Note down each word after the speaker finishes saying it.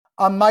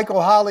I'm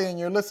Michael Holly, and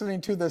you're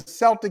listening to the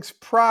Celtics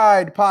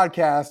Pride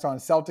podcast on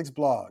Celtics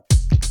Blog.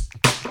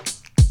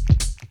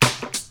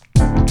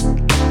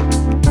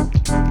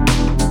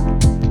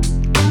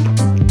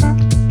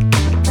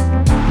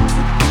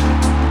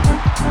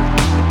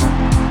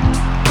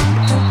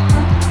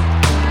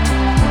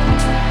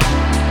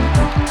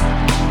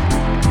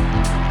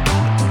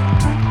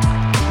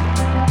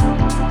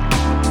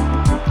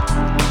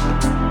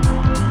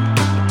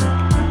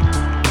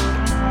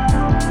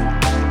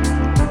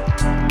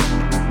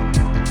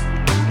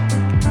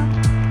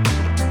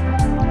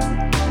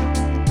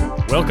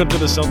 Welcome to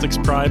the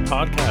Celtics Pride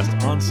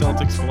podcast on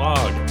Celtics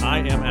Blog. I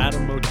am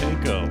Adam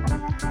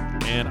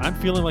Motenko, and I'm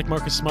feeling like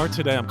Marcus Smart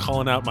today. I'm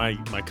calling out my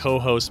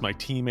co-hosts, my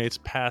teammates,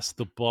 pass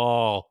the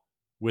ball.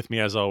 With me,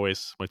 as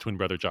always, my twin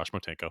brother, Josh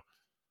Motenko.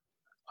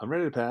 I'm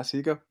ready to pass. Here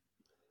you go.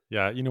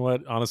 Yeah, you know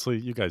what? Honestly,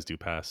 you guys do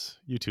pass.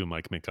 You too,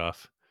 Mike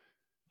Minkoff.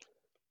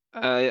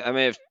 I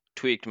may have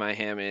tweaked my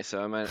hammy,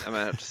 so I might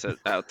have to sit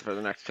out for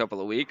the next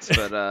couple of weeks.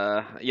 But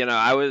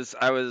I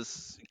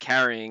was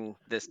carrying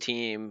this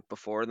team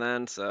before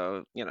then,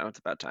 so it's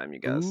about time you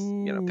guys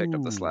picked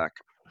up the slack.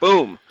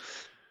 Boom.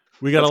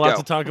 We got a lot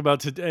to talk about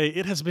today.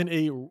 It has been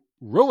a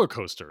roller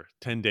coaster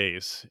 10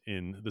 days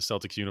in the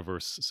Celtics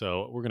universe.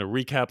 So we're going to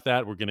recap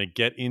that. We're going to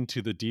get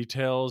into the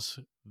details.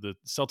 The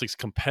Celtics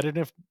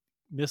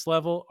competitiveness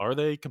level. Are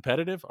they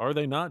competitive? Are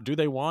they not? Do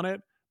they want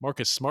it?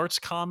 Marcus Smart's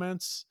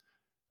comments.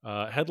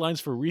 Headlines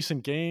for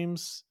recent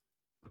games.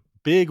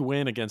 Big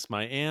win against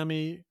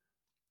Miami.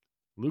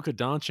 Luka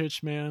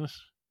Doncic, man.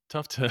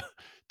 Tough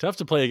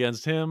to play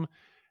against him.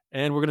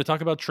 And we're going to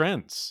talk about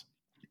trends.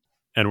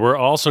 And we're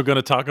also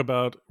going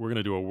to we're going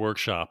to do a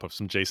workshop of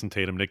some Jason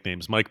Tatum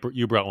nicknames. Mike,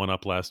 you brought one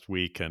up last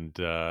week, and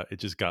it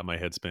just got my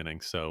head spinning.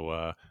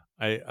 So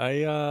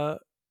I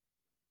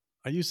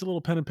used a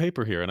little pen and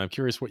paper here, and I'm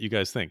curious what you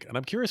guys think. And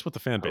I'm curious what the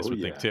fan base would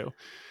think too.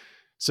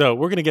 So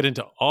we're going to get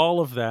into all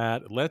of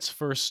that. Let's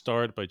first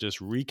start by just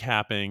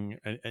recapping.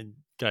 And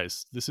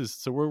guys,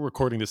 we're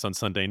recording this on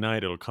Sunday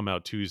night. It'll come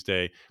out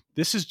Tuesday.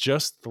 This is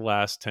just the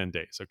last 10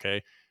 days,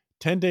 okay?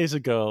 10 days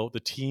ago,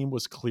 the team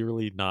was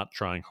clearly not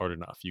trying hard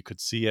enough. You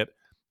could see it.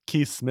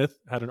 Keith Smith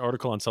had an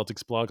article on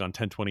Celtics Blog on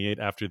 10/28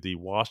 after the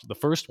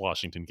first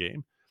Washington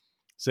game,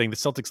 saying the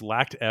Celtics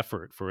lacked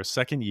effort for a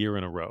second year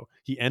in a row.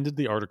 He ended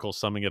the article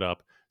summing it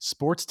up.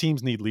 Sports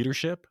teams need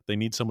leadership. They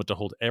need someone to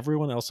hold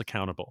everyone else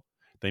accountable.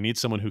 They need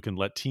someone who can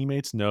let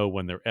teammates know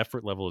when their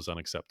effort level is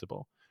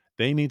unacceptable.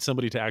 They need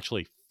somebody to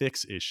actually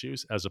fix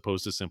issues as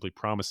opposed to simply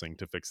promising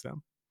to fix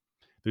them.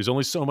 There's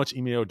only so much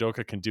Ime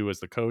Udoka can do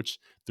as the coach.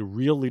 The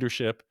real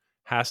leadership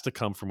has to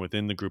come from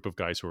within the group of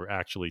guys who are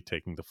actually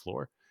taking the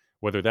floor.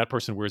 Whether that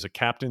person wears a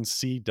captain's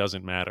C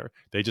doesn't matter.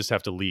 They just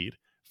have to lead.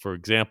 For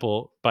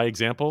example, by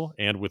example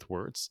and with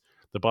words.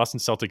 The Boston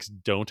Celtics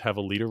don't have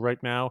a leader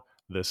right now.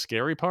 The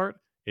scary part,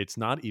 it's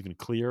not even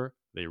clear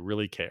they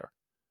really care.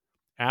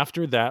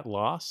 After that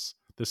loss,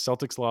 the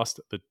Celtics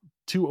lost the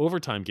 2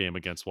 overtime game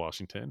against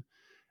Washington.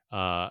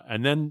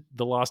 And then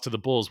the loss to the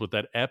Bulls with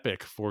that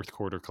epic fourth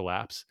quarter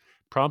collapse,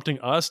 prompting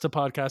us to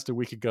podcast a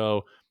week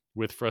ago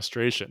with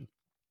frustration.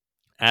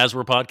 As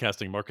we're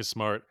podcasting, Marcus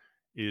Smart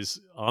is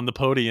on the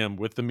podium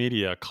with the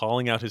media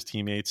calling out his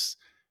teammates,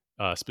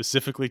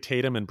 specifically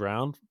Tatum and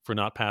Brown, for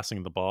not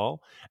passing the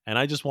ball. And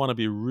I just want to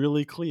be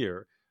really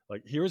clear.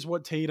 Like, here's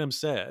what Tatum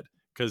said,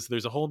 because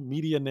there's a whole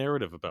media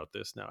narrative about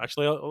this now.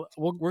 Actually,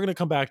 we're going to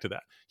come back to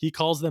that. He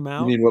calls them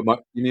out. You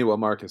mean what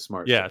Marcus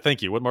Smart said? Yeah,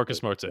 thank you. What Marcus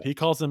Smart said. He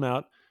calls them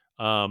out.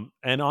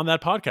 And on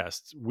that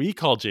podcast, we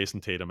called Jason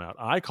Tatum out.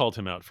 I called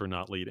him out for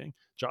not leading.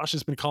 Josh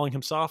has been calling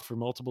him soft for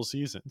multiple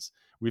seasons.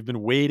 We've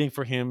been waiting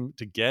for him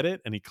to get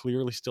it, and he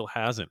clearly still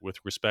hasn't with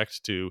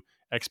respect to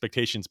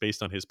expectations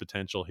based on his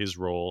potential, his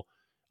role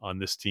on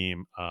this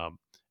team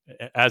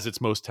as its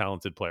most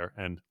talented player.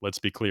 And let's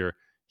be clear,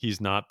 he's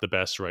not the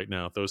best right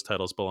now. Those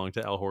titles belong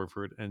to Al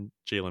Horford and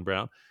Jaylen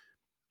Brown.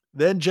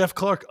 Then Jeff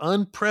Clark,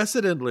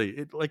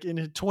 unprecedentedly, like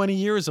in 20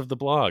 years of the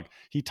blog,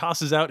 he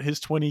tosses out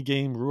his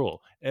 20-game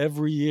rule.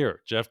 Every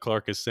year, Jeff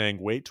Clark is saying,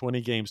 wait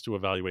 20 games to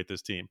evaluate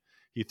this team.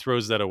 He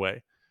throws that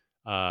away.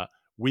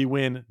 We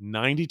win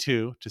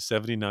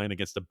 92-79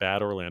 against a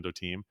bad Orlando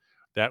team.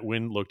 That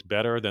win looked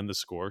better than the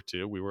score,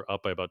 too. We were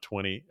up by about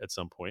 20 at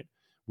some point.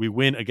 We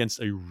win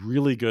against a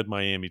really good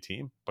Miami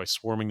team by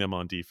swarming them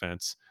on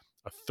defense,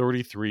 a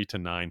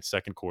 33-9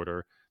 second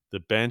quarter.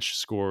 The bench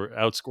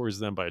outscores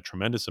them by a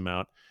tremendous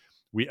amount.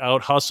 We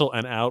out-hustle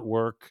and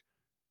outwork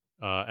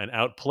and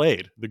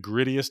outplayed the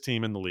grittiest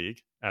team in the league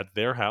at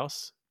their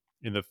house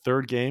in the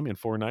third game in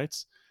 4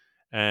 nights.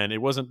 And it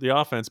wasn't the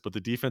offense, but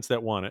the defense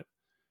that won it.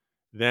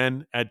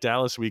 Then at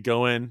Dallas, we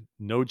go in,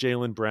 no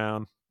Jaylen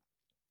Brown.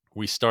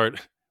 We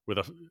start with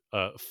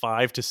a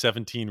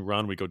 5-17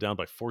 run. We go down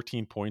by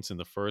 14 points in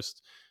the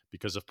first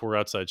because of poor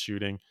outside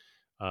shooting.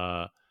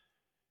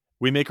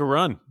 We make a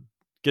run,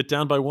 get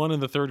down by 1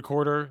 in the third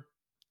quarter.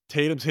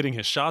 Tatum's hitting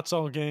his shots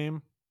all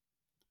game.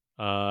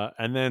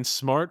 And then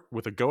Smart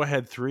with a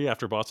go-ahead 3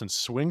 after Boston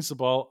swings the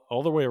ball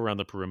all the way around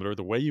the perimeter,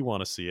 the way you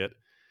want to see it.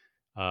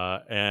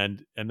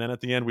 And then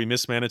at the end, we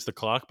mismanaged the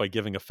clock by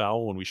giving a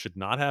foul when we should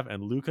not have.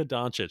 And Luka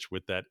Doncic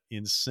with that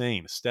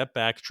insane step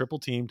back, triple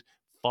teamed,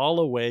 fall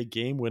away,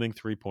 game winning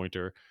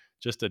 3-pointer,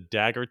 just a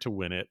dagger to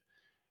win it.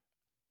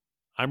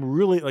 I'm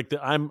really like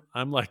I'm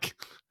like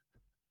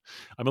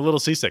I'm a little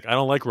seasick. I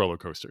don't like roller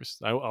coasters.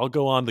 I'll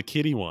go on the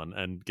kiddie one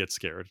and get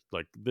scared.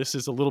 Like, this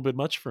is a little bit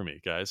much for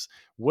me, guys.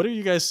 What are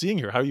you guys seeing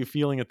here? How are you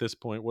feeling at this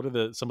point? What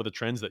are some of the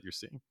trends that you're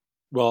seeing?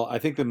 Well, I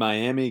think the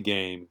Miami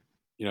game,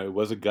 it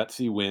was a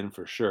gutsy win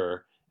for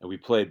sure, and we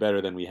played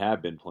better than we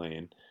have been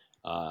playing.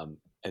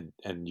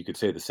 And you could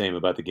say the same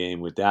about the game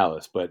with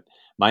Dallas, but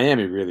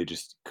Miami really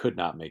just could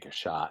not make a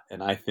shot,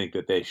 and I think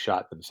that they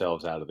shot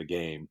themselves out of the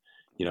game.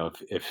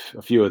 If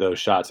a few of those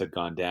shots had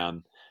gone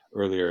down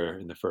earlier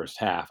in the first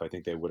half, I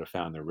think they would have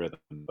found their rhythm,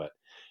 but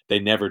they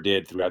never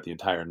did throughout the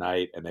entire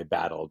night, and they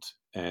battled.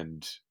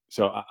 And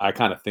so I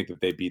kind of think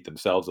that they beat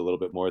themselves a little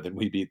bit more than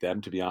we beat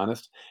them, to be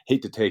honest.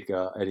 Hate to take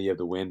any of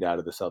the wind out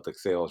of the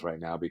Celtics sails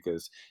right now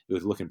because it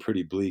was looking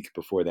pretty bleak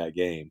before that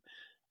game.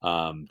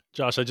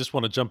 Josh, I just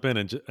want to jump in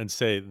and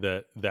say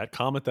that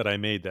comment that I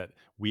made, that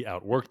we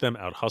outworked them,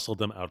 out hustled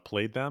them,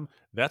 outplayed them.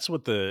 That's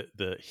what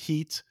the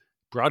Heat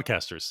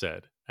broadcasters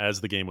said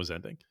as the game was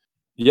ending.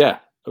 Yeah,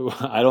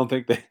 I don't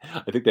think they.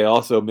 I think they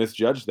also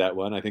misjudged that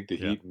one. I think the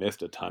Yeah. Heat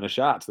missed a ton of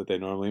shots that they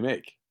normally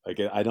make. Like,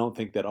 I don't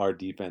think that our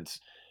defense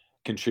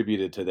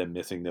contributed to them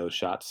missing those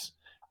shots.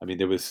 I mean,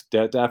 there was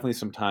definitely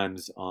some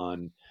times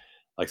on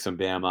like some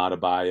Bam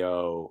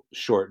Adebayo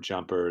short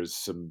jumpers,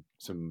 some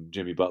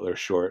Jimmy Butler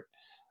short,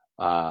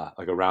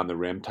 like around the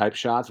rim type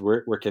shots.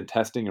 We're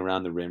contesting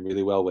around the rim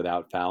really well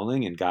without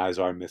fouling, and guys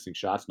are missing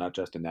shots, not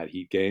just in that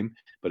Heat game,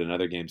 but in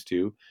other games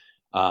too.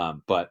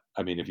 But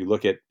I mean, if you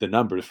look at the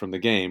numbers from the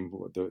game,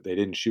 they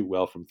didn't shoot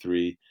well from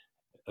three,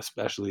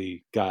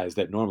 especially guys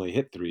that normally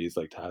hit threes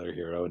like Tyler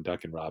Hero and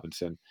Duncan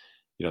Robinson.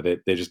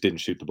 They just didn't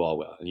shoot the ball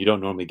well, and you don't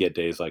normally get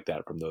days like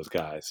that from those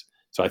guys.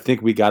 So I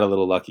think we got a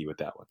little lucky with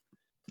that one.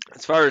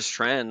 As far as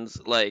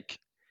trends, like,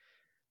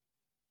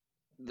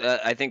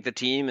 I think the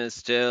team is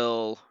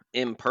still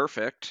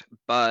imperfect,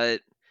 but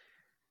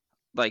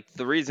like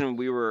the reason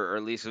we were, or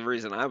at least the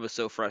reason I was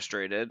so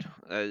frustrated,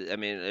 I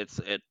mean, it's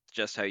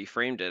just how you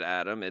framed it,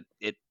 Adam.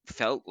 It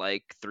felt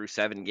like through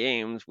 7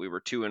 games we were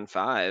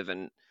 2-5,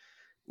 and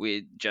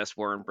we just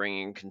weren't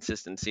bringing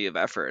consistency of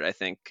effort. I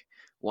think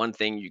one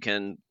thing you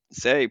can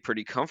say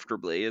pretty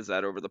comfortably is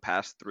that over the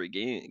past 3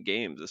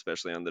 games,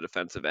 especially on the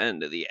defensive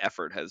end, the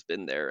effort has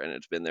been there, and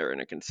it's been there in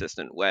a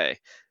consistent way.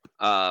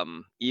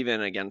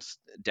 Even against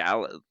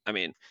Dallas, I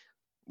mean,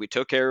 we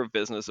took care of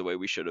business the way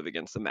we should have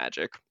against the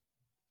Magic.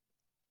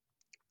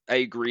 I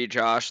agree,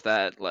 Josh,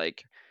 that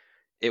like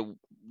it,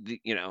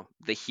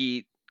 the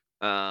Heat,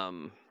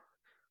 um,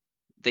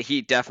 the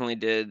Heat definitely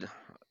did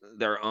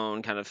their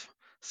own kind of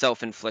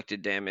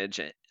self-inflicted damage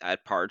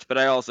at parts, but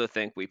I also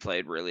think we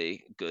played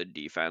really good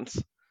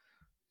defense.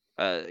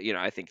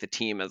 I think the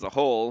team as a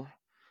whole,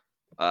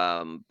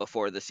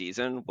 before the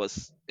season,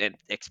 was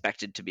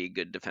expected to be a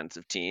good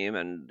defensive team,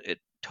 and it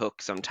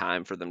took some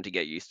time for them to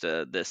get used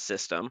to this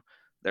system.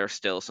 There are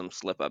still some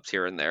slip-ups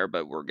here and there,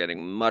 but we're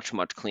getting much,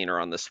 much cleaner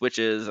on the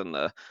switches and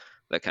the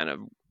kind of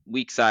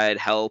weak side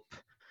help,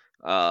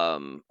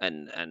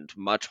 and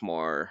much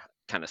more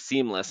kind of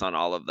seamless on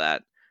all of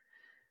that.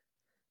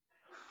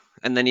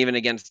 And then even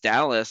against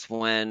Dallas,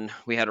 when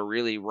we had a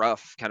really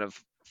rough kind of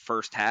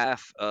first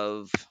half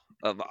of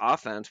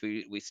offense,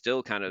 we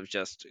still kind of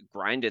just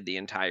grinded the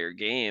entire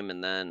game.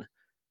 And then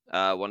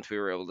once we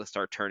were able to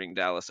start turning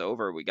Dallas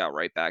over, we got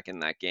right back in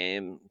that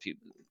game.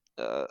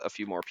 A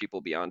few more people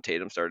beyond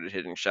Tatum started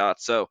hitting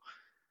shots. So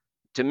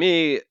to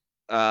me,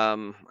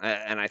 and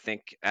I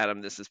think,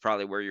 Adam, this is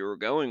probably where you were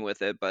going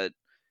with it, but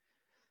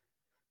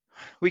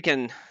you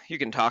can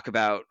talk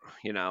about,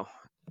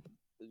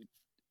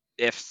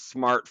 if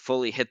Smart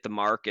fully hit the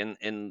mark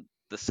in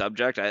the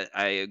subject.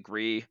 I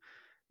agree,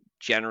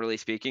 generally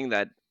speaking,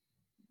 that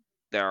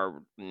there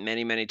are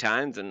many, many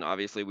times, and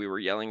obviously we were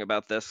yelling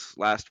about this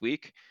last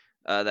week,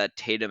 that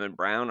Tatum and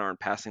Brown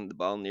aren't passing the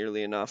ball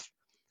nearly enough,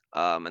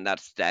 and that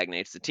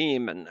stagnates the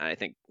team, and I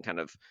think kind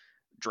of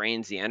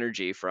drains the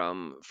energy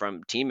from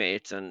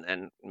teammates,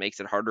 and makes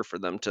it harder for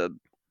them to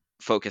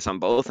focus on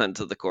both ends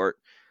of the court.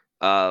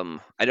 I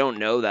don't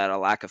know that a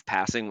lack of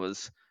passing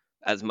was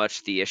as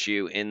much the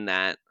issue in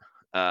that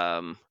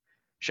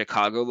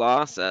Chicago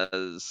loss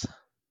as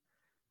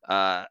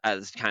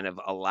kind of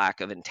a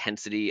lack of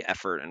intensity,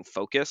 effort, and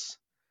focus,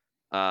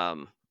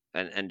 um,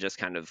 and just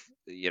kind of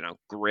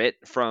grit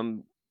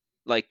from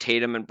like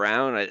Tatum and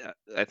Brown.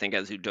 I think,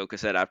 as Udoka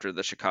said after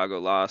the Chicago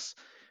loss,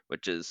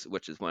 which is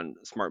when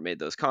Smart made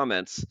those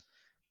comments,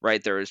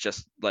 right? There was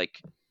just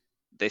like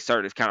they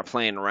started kind of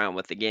playing around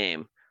with the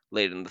game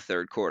late in the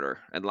third quarter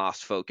and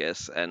lost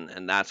focus,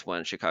 and that's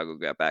when Chicago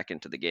got back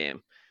into the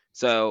game.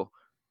 So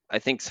I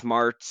think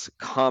Smart's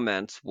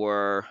comments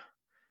were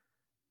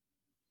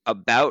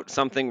about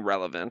something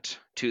relevant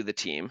to the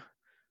team,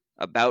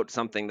 about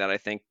something that I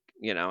think,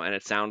 and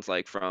it sounds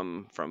like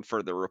from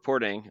further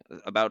reporting,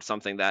 about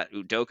something that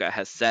Udoka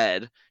has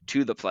said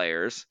to the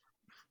players,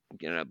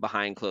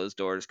 behind closed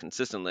doors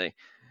consistently.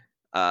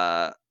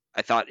 I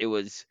thought it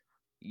was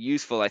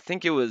useful. I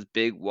think it was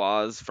Big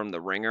Waz from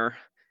The Ringer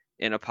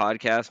in a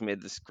podcast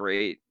made this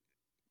great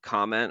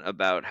comment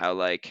about how,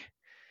 like,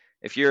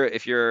 if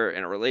you're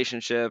in a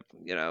relationship,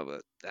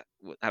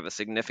 have a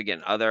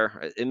significant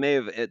other.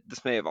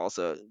 This may have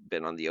also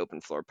been on the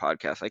Open Floor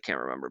podcast. I can't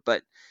remember,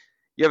 but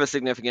you have a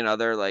significant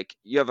other, like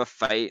you have a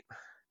fight.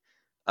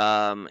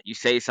 You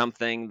say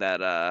something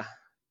that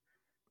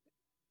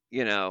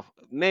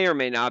may or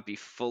may not be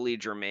fully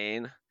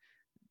germane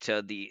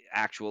to the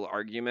actual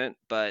argument,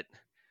 but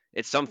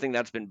it's something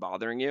that's been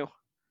bothering you,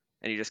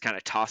 and you just kind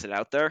of toss it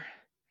out there,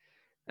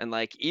 and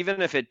like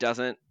even if it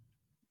doesn't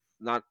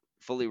not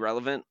fully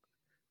relevant,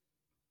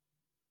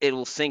 it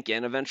will sink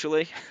in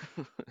eventually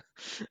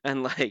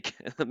and like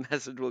the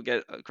message will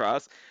get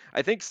across.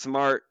 I think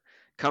Smart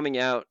coming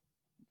out,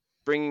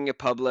 bringing it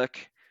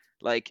public,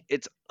 like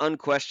it's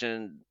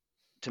unquestioned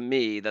to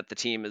me that the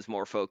team is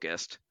more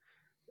focused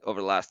over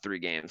the last 3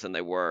 games than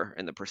they were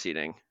in the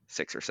preceding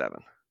 6 or 7.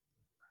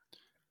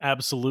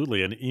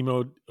 Absolutely. And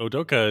Imo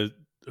Udoka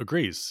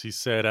agrees. He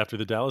said after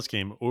the Dallas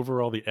game,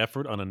 overall, the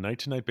effort on a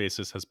night-to-night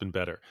basis has been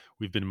better.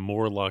 We've been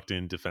more locked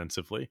in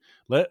defensively.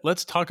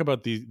 Let's talk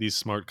about these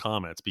Smart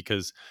comments,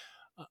 because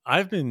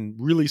I've been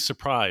really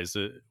surprised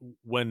that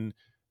when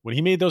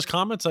he made those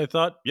comments, I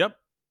thought, yep,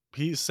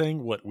 he's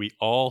saying what we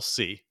all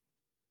see.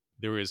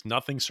 There is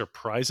nothing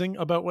surprising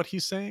about what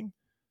he's saying.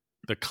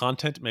 The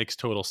content makes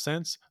total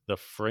sense. The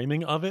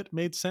framing of it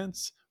made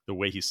sense. The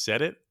way he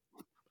said it,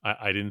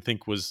 I didn't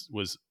think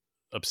was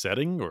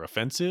upsetting or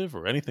offensive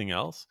or anything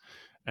else.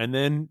 And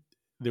then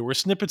there were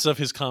snippets of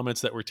his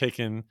comments that were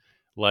taken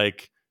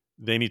like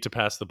they need to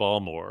pass the ball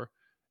more.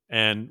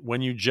 And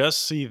when you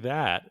just see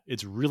that,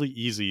 it's really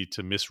easy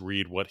to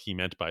misread what he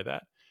meant by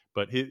that.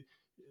 But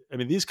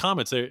these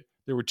comments, there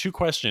were 2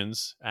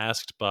 questions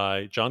asked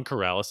by John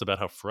Corrales about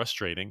how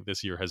frustrating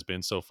this year has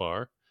been so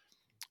far.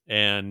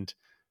 And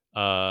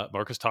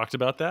Marcus talked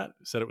about that,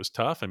 said it was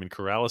tough. I mean,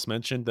 Corrales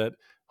mentioned that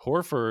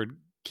Horford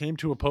came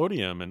to a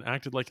podium and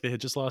acted like they had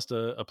just lost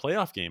a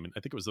playoff game. And I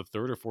think it was the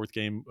 3rd or 4th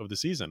game of the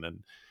season.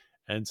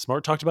 And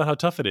Smart talked about how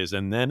tough it is.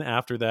 And then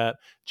after that,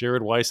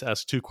 Jared Weiss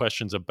asked 2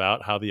 questions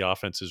about how the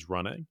offense is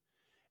running.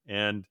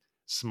 And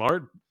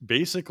Smart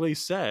basically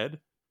said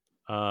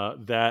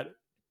that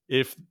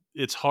if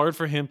it's hard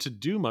for him to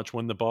do much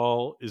when the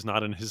ball is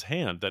not in his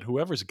hand, that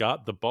whoever's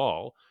got the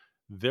ball,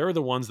 they're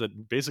the ones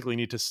that basically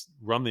need to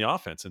run the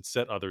offense and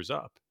set others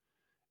up.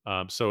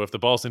 So if the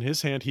ball's in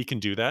his hand, he can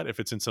do that. If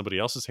it's in somebody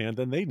else's hand,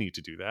 then they need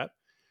to do that.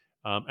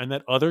 And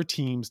that other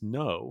teams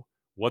know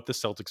what the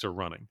Celtics are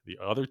running. The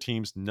other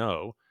teams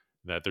know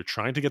that they're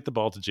trying to get the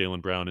ball to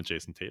Jaylen Brown and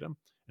Jason Tatum.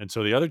 And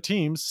so the other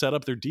teams set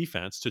up their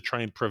defense to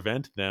try and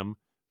prevent them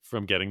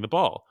from getting the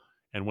ball.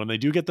 And when they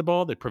do get the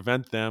ball, they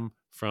prevent them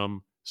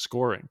from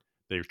scoring.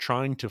 They're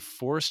trying to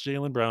force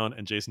Jaylen Brown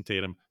and Jason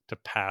Tatum to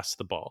pass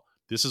the ball.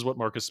 This is what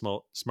Marcus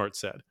Smart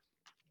said.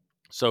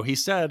 So he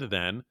said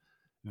then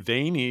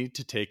they need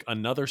to take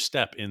another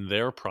step in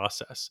their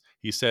process.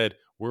 He said,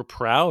 we're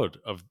proud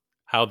of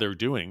how they're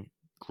doing,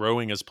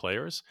 growing as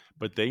players,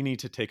 but they need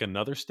to take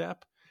another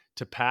step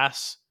to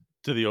pass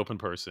to the open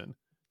person,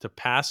 to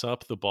pass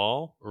up the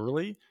ball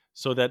early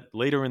so that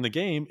later in the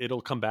game,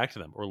 it'll come back to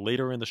them, or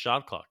later in the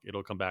shot clock,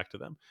 it'll come back to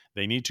them.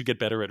 They need to get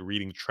better at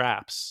reading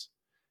traps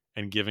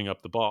and giving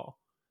up the ball.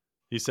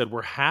 He said,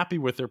 we're happy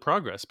with their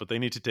progress, but they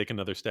need to take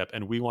another step,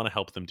 and we want to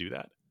help them do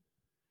that.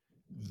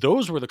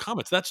 Those were the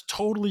comments. That's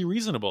totally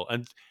reasonable.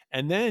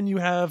 And then you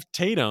have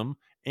Tatum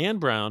and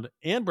Brown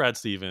and Brad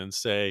Stevens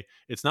say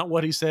it's not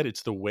what he said,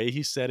 it's the way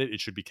he said it. It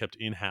should be kept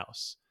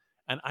in-house.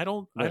 And I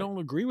don't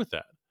agree with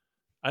that.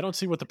 I don't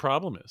see what the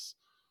problem is.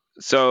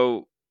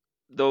 So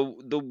the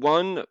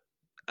one,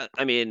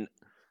 I mean,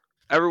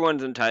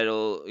 everyone's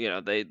entitled,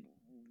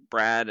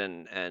 Brad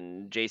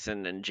and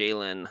Jason and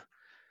Jaylen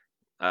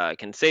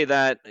can say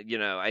that.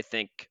 I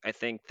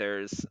think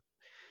there's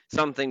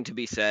something to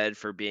be said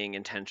for being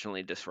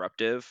intentionally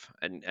disruptive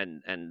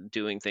and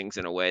doing things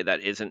in a way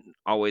that isn't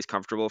always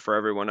comfortable for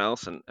everyone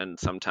else, and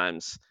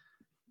sometimes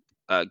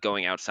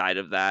going outside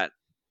of that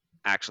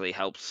actually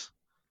helps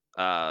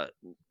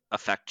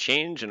affect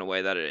change in a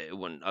way that it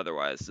wouldn't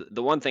otherwise.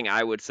 The one thing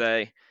I would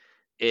say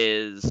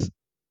is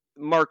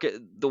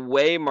the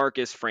way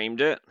Marcus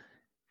framed it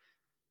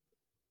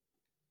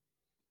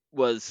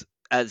was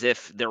as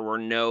if there were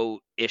no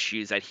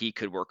issues that he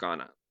could work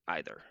on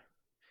either.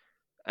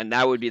 And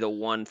that would be the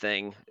one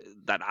thing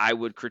that I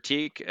would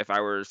critique if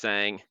I were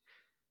saying,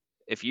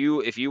 if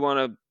you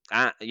want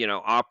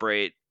to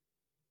operate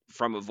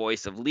from a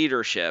voice of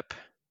leadership,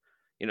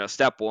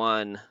 step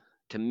one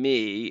to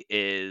me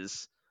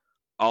is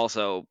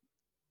also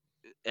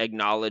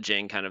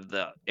acknowledging kind of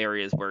the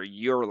areas where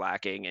you're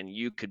lacking and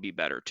you could be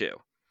better too.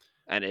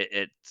 And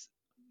it's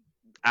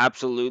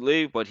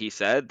absolutely what he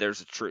said. There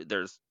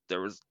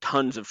was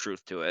tons of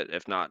truth to it,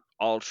 if not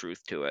all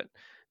truth to it.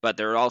 But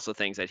there are also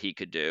things that he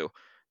could do.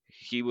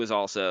 He was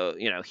also,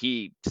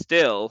 he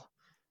still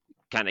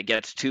kind of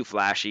gets too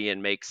flashy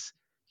and makes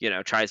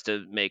tries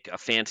to make a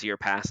fancier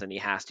pass than he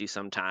has to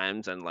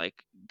sometimes, and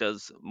like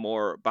does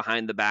more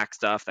behind the back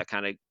stuff that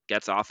kind of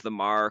gets off the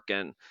mark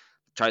and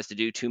tries to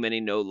do too many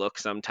no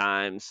looks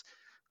sometimes.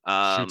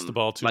 Shoots the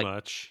ball too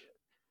much.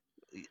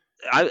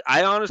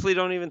 I honestly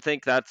don't even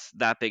think that's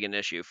that big an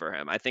issue for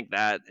him. I think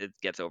that it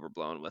gets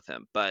overblown with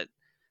him, but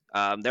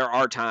there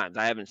are times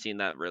I haven't seen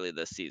that really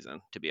this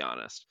season, to be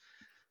honest.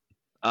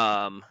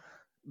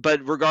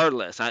 But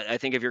regardless, I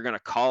think if you're going to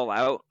call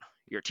out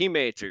your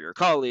teammates or your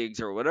colleagues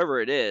or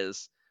whatever it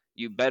is,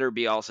 you better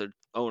be also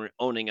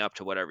owning up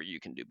to whatever you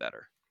can do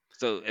better.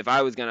 So if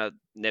I was going to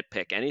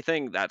nitpick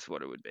anything, that's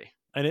what it would be.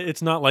 And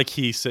it's not like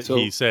he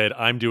said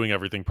I'm doing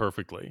everything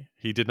perfectly.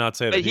 He did not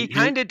say that. But he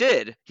kind of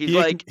did. He's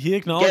like, he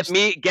acknowledged,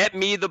 get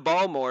me the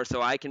ball more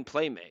so I can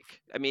play make.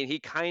 I mean, he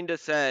kind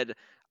of said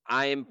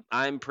I'm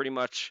pretty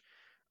much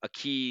a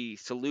key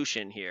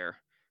solution here,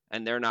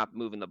 and they're not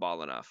moving the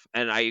ball enough.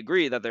 And I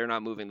agree that they're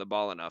not moving the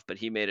ball enough, but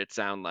he made it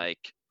sound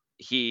like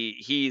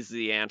he's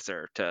the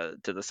answer to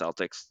the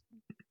Celtics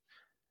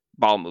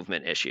ball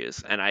movement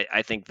issues, and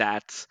I think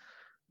that's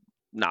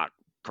not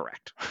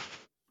correct.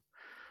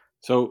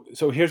 So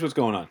here's what's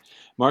going on.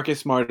 Marcus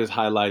Smart is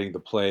highlighting the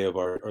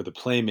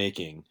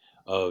playmaking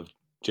of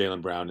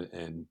Jaylen Brown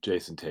and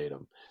Jason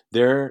Tatum.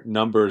 Their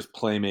numbers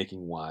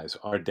playmaking wise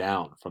are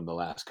down from the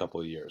last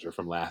couple of years, or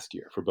from last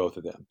year for both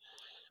of them.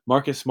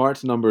 Marcus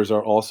Smart's numbers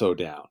are also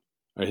down.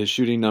 Right? His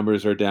shooting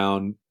numbers are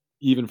down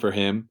even for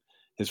him.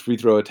 His free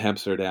throw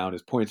attempts are down.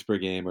 His points per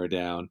game are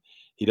down.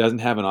 He doesn't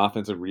have an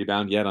offensive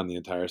rebound yet on the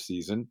entire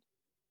season.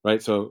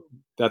 Right, so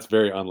that's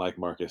very unlike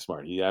Marcus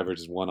Smart. He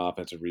averages 1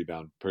 offensive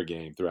rebound per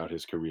game throughout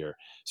his career.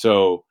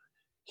 So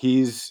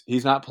he's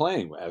not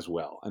playing as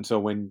well. And so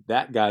when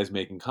that guy's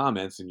making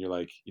comments, and you're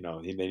like,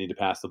 they need to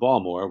pass the ball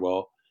more.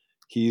 Well,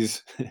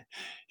 he's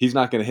he's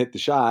not going to hit the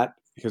shot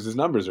because his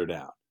numbers are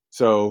down.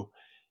 So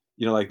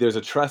like there's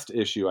a trust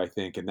issue, I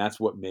think, and that's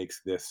what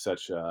makes this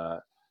such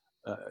a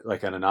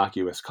like an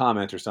innocuous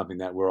comment or something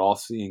that we're all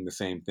seeing the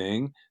same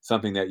thing,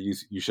 something that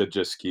you should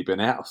just keep in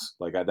house.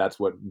 Like that's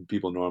what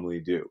people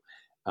normally do.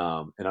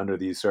 And under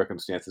these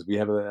circumstances, we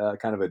have a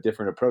kind of a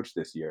different approach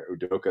this year.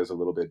 Udoka is a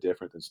little bit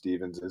different than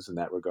Stevens is in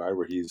that regard,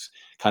 where he's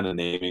kind of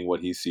naming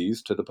what he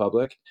sees to the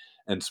public,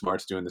 and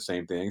Smart's doing the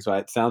same thing. So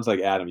it sounds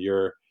like, Adam,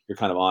 you're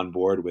kind of on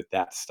board with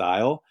that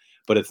style,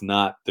 but it's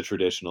not the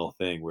traditional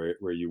thing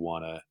where you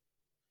want to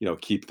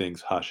keep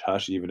things hush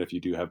hush, even if you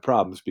do have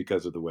problems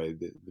because of the way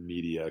the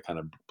media kind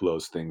of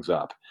blows things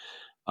up.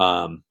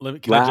 Can I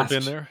jump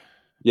in there?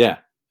 Yeah.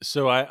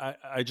 So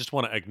I just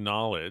want to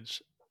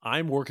acknowledge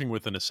I'm working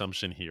with an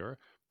assumption here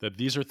that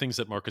these are things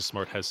that Marcus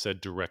Smart has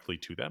said directly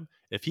to them.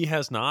 If he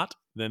has not,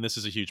 then this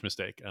is a huge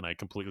mistake, and I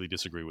completely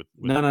disagree with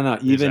no.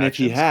 Even if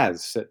he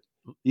has said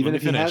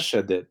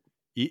that.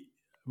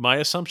 My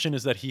assumption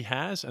is that he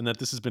has, and that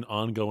this has been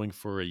ongoing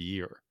for a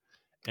year.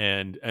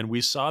 And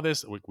we saw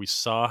this. We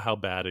saw how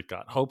bad it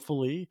got.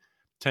 Hopefully,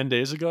 10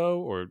 days ago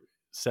or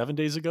 7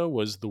 days ago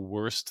was the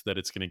worst that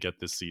it's going to get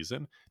this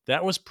season.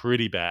 That was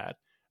pretty bad.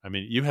 I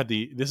mean, you had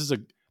this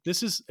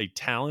is a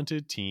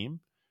talented team.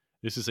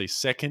 This is a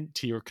second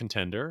tier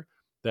contender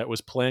that was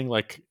playing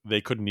like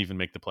they couldn't even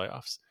make the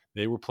playoffs.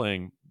 They were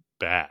playing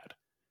bad.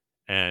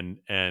 And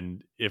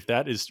if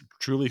that is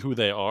truly who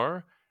they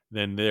are,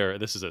 then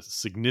this is a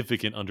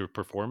significant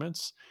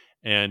underperformance.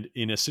 And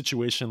in a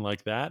situation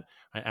like that,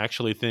 I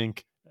actually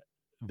think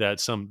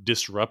that some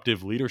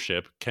disruptive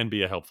leadership can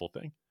be a helpful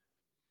thing.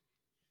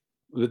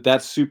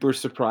 That's super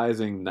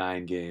surprising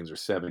 9 games or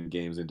 7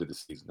 games into the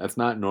season. That's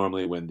not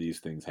normally when these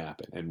things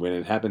happen. And when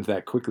it happens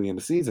that quickly in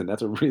the season,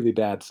 that's a really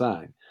bad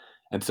sign.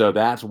 And so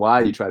that's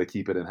why you try to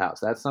keep it in-house.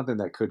 That's something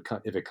that could,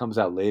 if it comes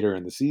out later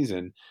in the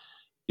season,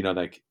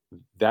 like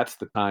that's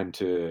the time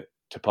to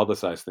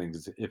publicize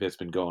things if it's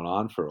been going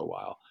on for a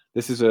while.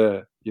 This is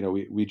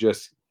we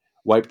just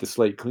wiped the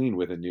slate clean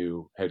with a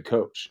new head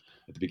coach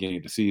at the beginning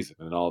of the season,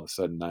 and all of a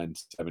sudden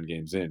 9-7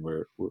 games in,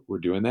 we're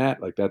doing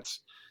that. Like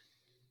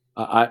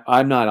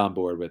I'm not on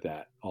board with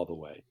that all the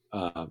way,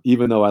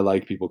 even though I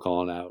like people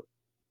calling out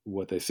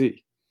what they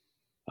see.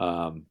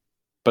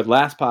 But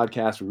last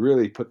podcast, we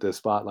really put the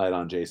spotlight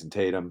on Jason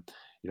Tatum.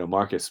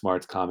 Marcus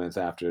Smart's comments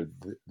after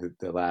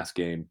the last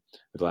game,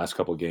 the last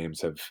couple of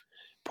games, have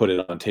put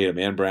it on Tatum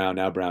and Brown.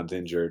 Now Brown's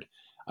injured.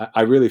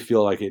 I really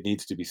feel like it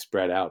needs to be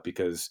spread out,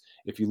 because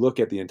if you look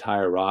at the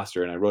entire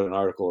roster, and I wrote an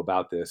article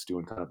about this,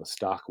 doing kind of a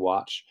stock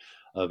watch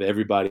of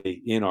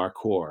everybody in our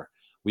core,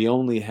 we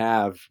only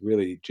have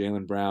really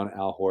Jaylen Brown,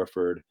 Al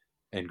Horford,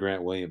 and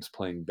Grant Williams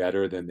playing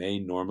better than they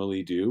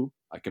normally do.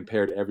 I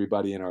compared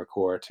everybody in our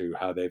core to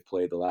how they've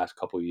played the last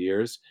couple of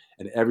years,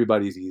 and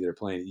everybody's either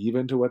playing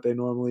even to what they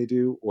normally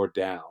do or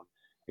down,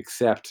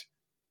 except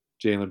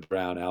Jaylen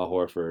Brown, Al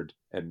Horford,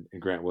 and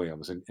Grant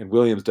Williams. And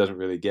Williams doesn't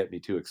really get me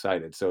too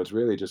excited. So it's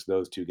really just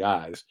those two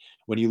guys.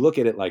 When you look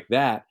at it like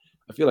that,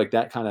 I feel like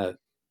that kind of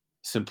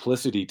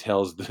simplicity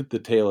tells the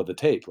tale of the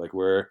tape. Like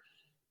we're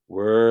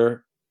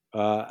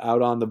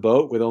out on the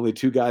boat with only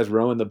 2 guys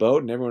rowing the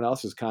boat, and everyone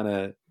else is kind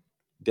of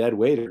dead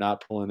weight or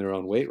not pulling their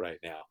own weight right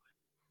now.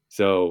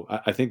 So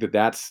I think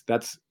that's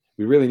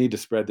we really need to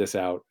spread this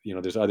out.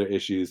 There's other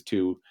issues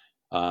too,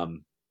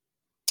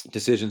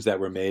 decisions that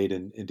were made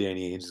in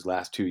Danny Ainge's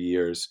last 2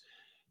 years,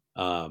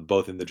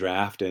 both in the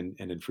draft and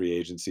in free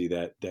agency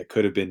that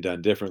could have been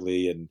done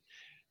differently. And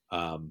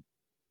I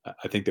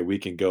think that we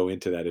can go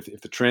into that.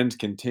 If the trends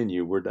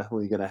continue, we're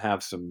definitely going to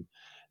have some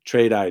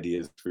trade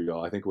ideas for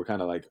y'all. I think we're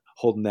kind of like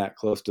holding that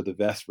close to the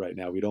vest right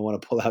now. We don't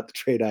want to pull out the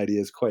trade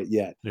ideas quite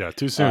yet. Yeah,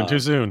 too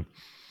soon.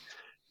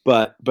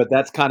 But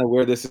that's kind of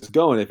where this is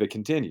going if it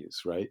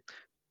continues, right?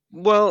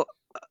 Well,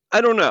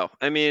 I don't know.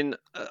 I mean,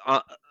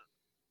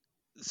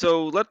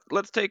 so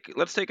let's take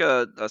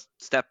a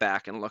step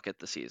back and look at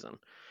the season.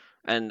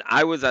 And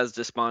I was as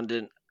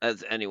despondent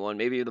as anyone,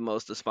 maybe the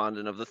most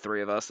despondent of the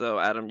three of us. Though,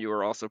 Adam, you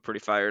were also pretty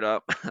fired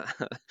up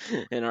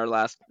in our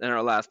last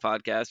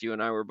podcast. You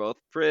and I were both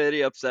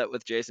pretty upset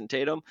with Jason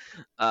Tatum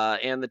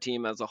and the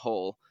team as a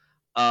whole.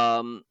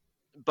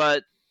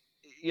 But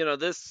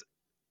this.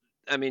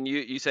 I mean,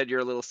 you said you're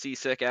a little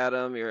seasick,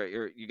 Adam.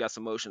 You got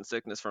some motion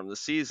sickness from the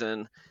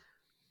season.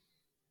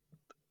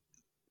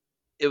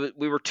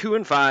 We were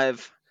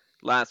 2-5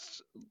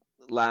 last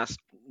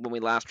when we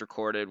last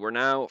recorded. We're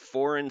now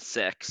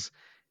 4-6.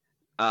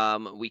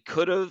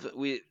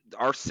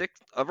 Our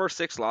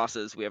six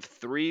losses, we have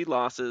 3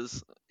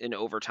 losses in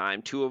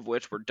overtime, 2 of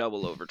which were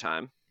double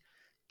overtime.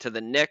 To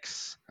the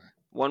Knicks,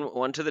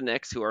 one to the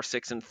Knicks, who are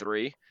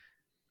 6-3.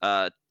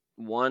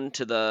 1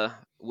 to the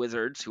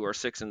Wizards, who are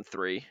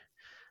 6-3.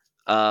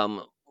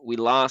 We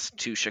lost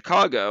to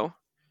Chicago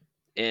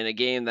in a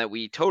game that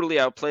we totally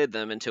outplayed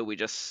them until we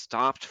just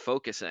stopped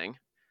focusing.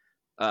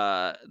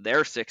 They're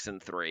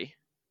 6-3.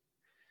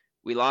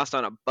 We lost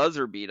on a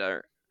buzzer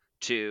beater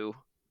to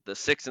the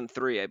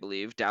 6-3, I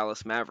believe,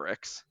 Dallas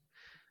Mavericks.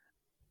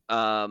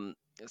 And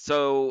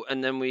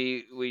then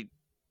we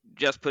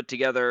just put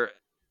together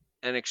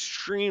an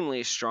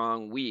extremely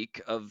strong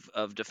week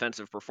of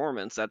defensive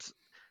performance.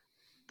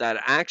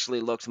 That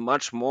actually looks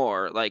much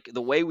more like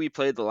the way we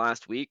played the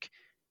last week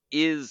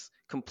is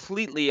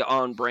completely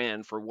on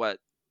brand for what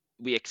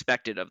we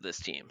expected of this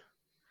team.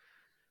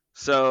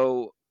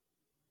 So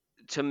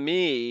to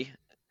me,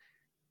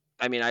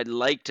 I mean, I'd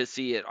like to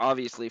see it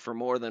obviously for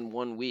more than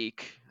 1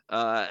 week,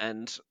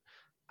 and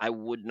I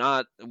will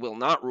not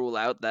rule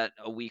out that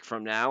a week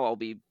from now I'll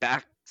be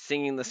back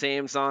singing the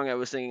same song I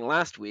was singing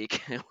last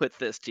week with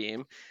this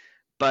team.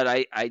 But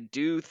I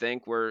do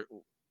think what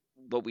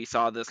we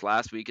saw this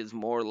last week is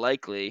more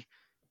likely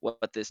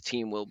what this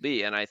team will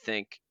be. And I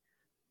think,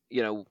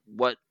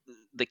 what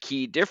the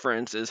key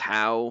difference is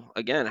how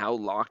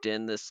locked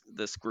in this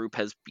group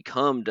has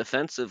become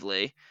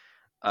defensively.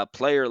 A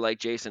player like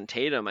Jason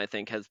Tatum, I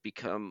think, has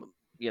become,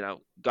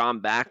 gone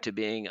back to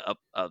being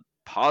a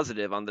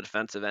positive on the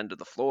defensive end of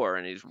the floor,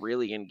 and he's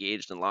really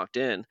engaged and locked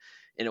in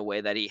a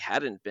way that he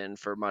hadn't been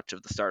for much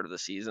of the start of the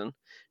season.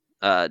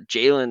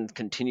 Jalen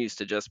continues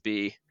to just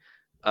be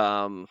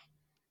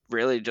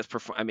really just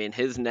perform. I mean,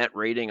 his net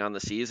rating on the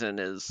season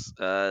is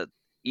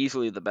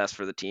easily the best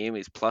for the team.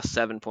 He's plus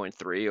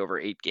 7.3 over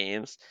 8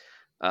 games.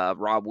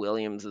 Rob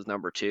Williams is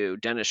number 2.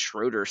 Dennis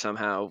Schroeder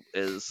somehow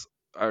is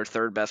our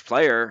 3rd best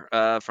player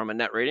from a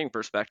net rating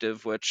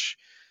perspective, which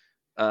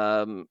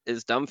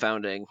is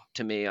dumbfounding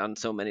to me on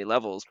so many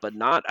levels, but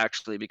not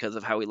actually because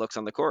of how he looks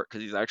on the court,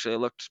 because he's actually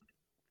looked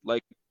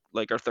like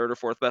our 3rd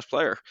or 4th best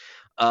player.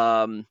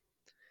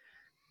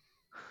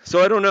 So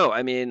I don't know.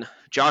 I mean,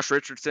 Josh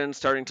Richardson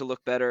starting to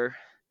look better.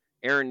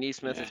 Aaron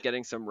Nesmith is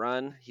getting some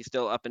run. He's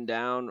still up and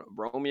down.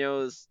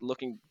 Romeo is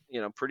looking,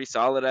 pretty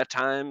solid at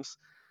times.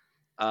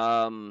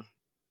 And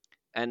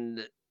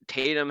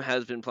Tatum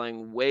has been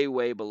playing way,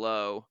 way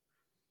below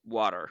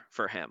water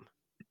for him,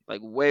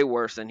 like way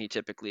worse than he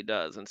typically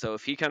does. And so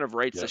if he kind of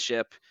rights the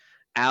ship,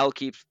 Al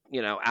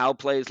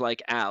plays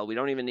like Al. We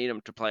don't even need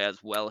him to play as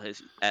well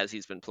as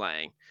he's been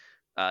playing.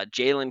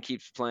 Jalen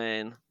keeps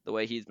playing the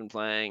way he's been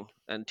playing.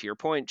 And to your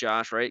point,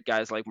 Josh, right?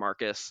 Guys like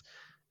Marcus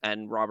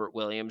and Robert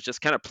Williams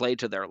just kind of play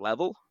to their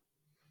level.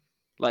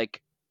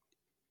 Like,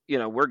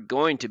 we're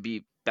going to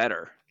be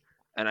better.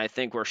 And I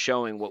think we're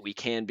showing what we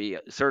can be,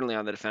 certainly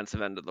on the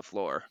defensive end of the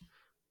floor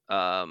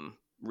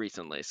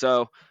recently.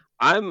 So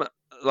I'm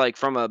like,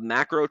 from a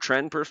macro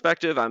trend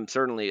perspective, I'm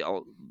certainly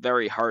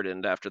very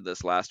hardened after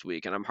this last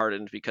week. And I'm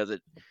hardened because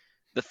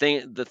the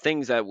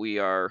things that we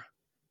are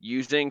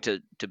using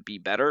to be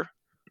better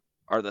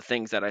are the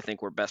things that I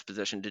think we're best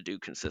positioned to do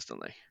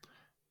consistently.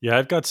 Yeah,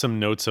 I've got some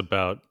notes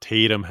about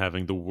Tatum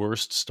having the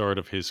worst start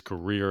of his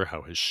career,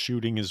 how his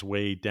shooting is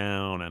way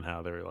down, and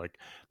how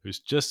there's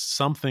just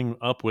something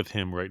up with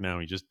him right now.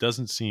 He just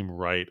doesn't seem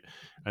right.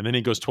 And then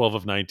he goes 12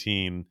 of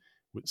 19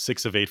 with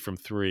 6 of 8 from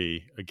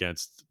 3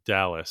 against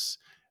Dallas.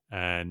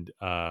 And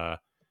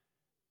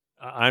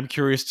I'm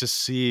curious to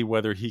see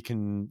whether he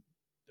can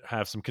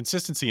have some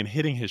consistency in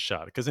hitting his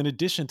shot, because in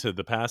addition to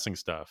the passing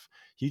stuff,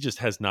 he just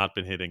has not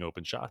been hitting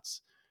open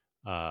shots.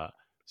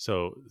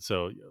 So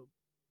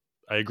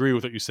I agree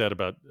with what you said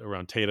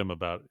around Tatum,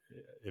 about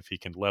if he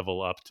can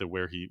level up to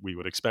where we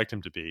would expect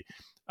him to be.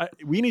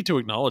 We need to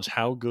acknowledge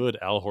how good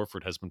Al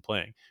Horford has been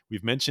playing.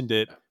 We've mentioned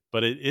it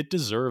but it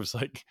deserves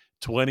like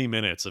 20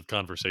 minutes of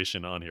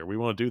conversation on here. We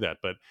won't do that,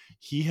 but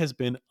he has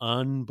been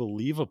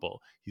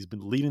unbelievable. He's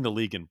been leading the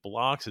league in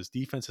blocks. His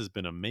defense has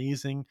been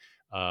amazing.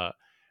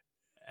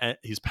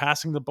 He's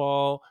passing the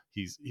ball.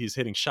 He's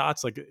hitting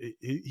shots. Like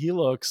he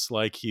looks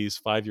like he's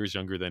 5 years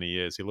younger than he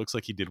is. He looks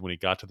like he did when he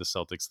got to the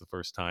Celtics the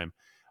first time.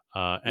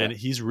 And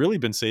he's really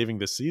been saving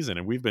this season.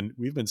 And we've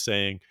been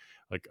saying,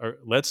 like,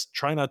 let's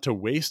try not to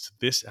waste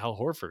this Al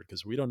Horford,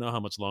 because we don't know how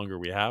much longer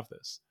we have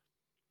this.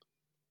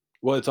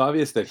 Well, it's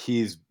obvious that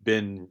he's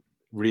been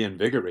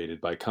reinvigorated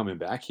by coming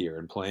back here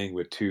and playing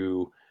with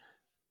two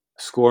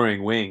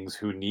scoring wings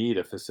who need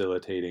a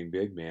facilitating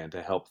big man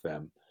to help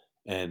them.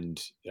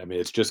 And I mean,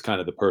 it's just kind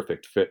of the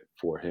perfect fit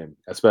for him,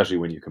 especially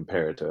when you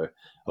compare it to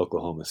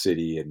Oklahoma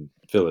City and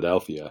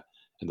Philadelphia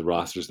and the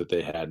rosters that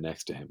they had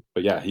next to him.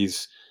 But yeah,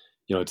 he's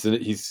in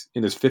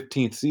his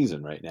 15th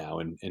season right now,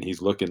 and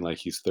he's looking like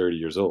he's 30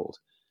 years old.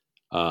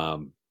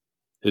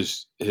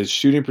 His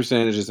shooting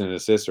percentages and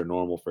assists are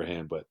normal for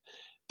him, but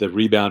the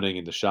rebounding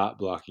and the shot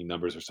blocking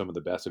numbers are some of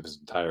the best of his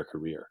entire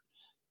career.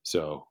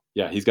 So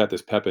yeah, he's got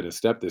this pep in his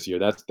step this year.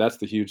 That's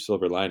the huge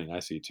silver lining I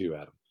see too,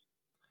 Adam.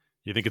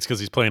 You think it's because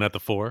he's playing at the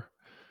 4?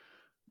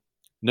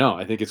 No,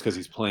 I think it's because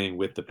he's playing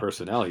with the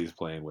personnel he's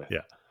playing with.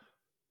 Yeah.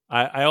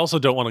 I also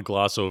don't want to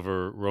gloss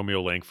over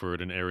Romeo Langford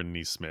and Aaron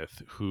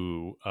Nesmith,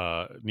 who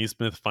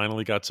Nesmith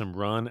finally got some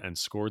run and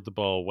scored the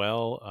ball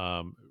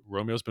well.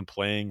 Romeo's been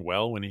playing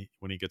well when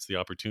he gets the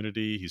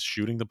opportunity. He's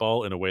shooting the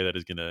ball in a way that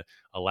is going to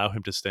allow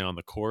him to stay on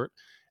the court.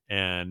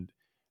 And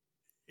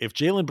if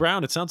Jaylen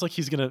Brown, it sounds like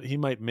he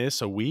might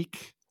miss a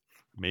week,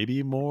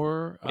 maybe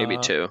more, maybe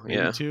two.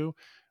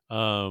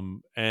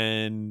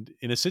 And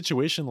in a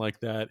situation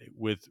like that,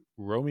 with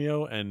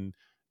Romeo and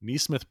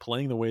Nesmith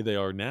playing the way they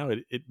are now,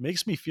 it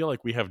makes me feel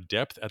like we have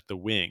depth at the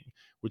wing,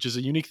 which is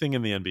a unique thing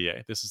in the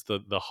NBA. This is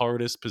the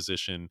hardest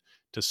position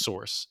to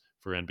source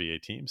for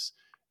NBA teams.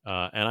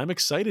 And I'm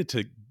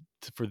excited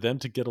for them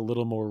to get a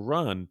little more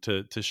run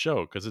to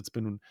show, because it's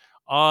been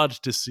odd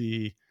to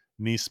see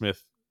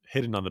Nesmith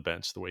hidden on the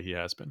bench the way he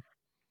has been.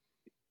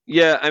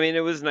 Yeah, I mean,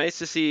 it was nice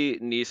to see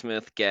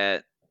Nesmith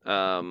get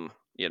unchained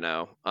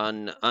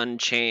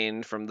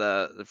from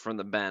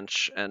the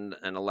bench and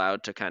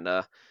allowed to kind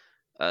of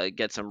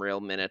get some real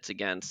minutes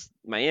against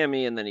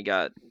Miami, and then he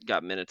got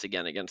minutes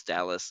again against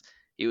Dallas.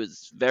 He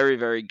was very,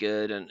 very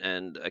good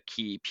and a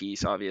key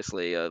piece,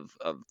 obviously, of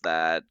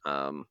that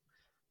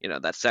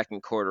that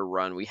second quarter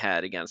run we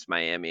had against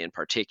Miami in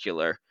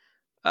particular.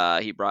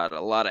 He brought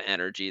a lot of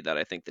energy that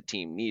I think the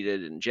team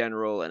needed in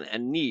general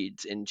and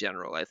needs in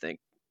general. I think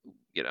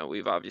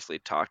we've obviously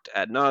talked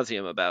ad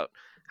nauseum about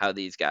how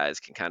these guys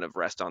can kind of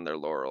rest on their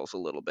laurels a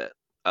little bit.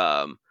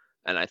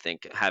 And I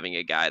think having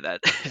a guy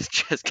that is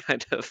just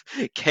kind of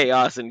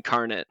chaos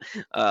incarnate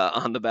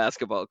on the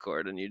basketball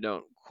court, and you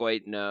don't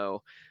quite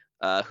know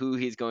who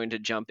he's going to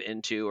jump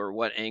into or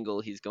what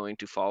angle he's going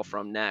to fall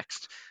from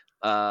next.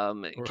 Or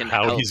Can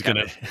how help he's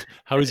gonna yeah,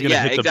 hit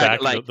exactly. the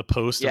back Like, the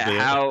post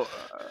yeah, of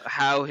the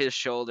how his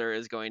shoulder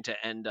is going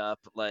to end up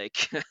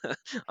like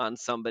on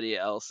somebody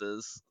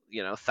else's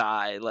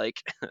thigh,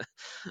 like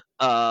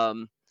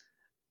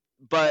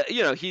but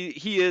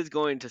he is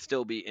going to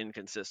still be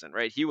inconsistent,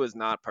 right? He was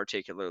not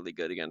particularly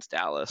good against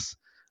Dallas.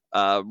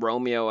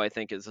 Romeo, I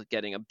think, is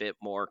getting a bit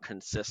more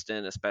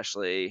consistent,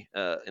 especially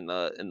in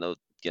the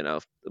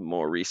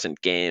more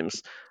recent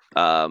games.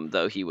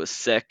 Though he was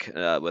sick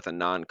with a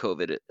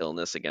non-COVID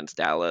illness against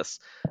Dallas.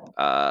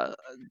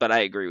 But I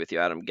agree with you,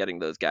 Adam. Getting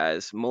those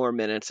guys more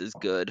minutes is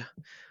good.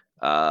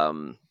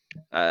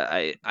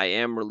 I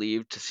am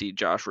relieved to see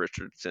Josh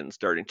Richardson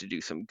starting to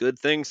do some good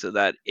things, so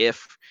that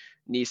if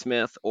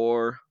Nesmith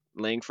or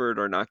Langford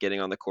are not getting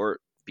on the court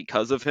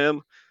because of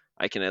him,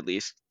 I can at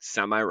least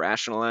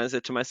semi-rationalize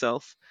it to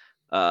myself.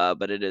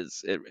 But it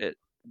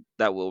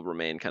that will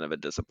remain kind of a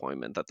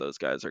disappointment that those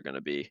guys are going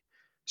to be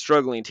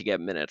struggling to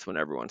get minutes when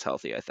everyone's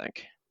healthy, I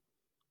think.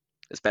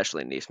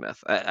 Especially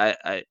Nesmith.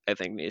 I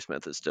think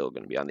Nesmith is still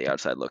going to be on the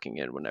outside looking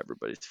in when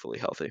everybody's fully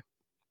healthy.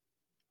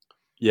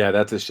 Yeah,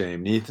 that's a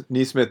shame.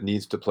 Nesmith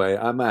needs to play.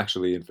 I'm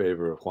actually in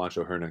favor of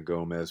Juancho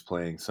Hernan-Gomez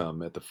playing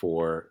some at the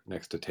 4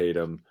 next to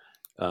Tatum,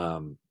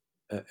 even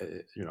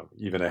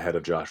ahead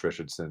of Josh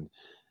Richardson.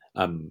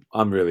 I'm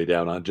really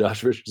down on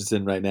Josh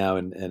Richardson right now,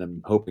 and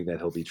I'm hoping that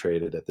he'll be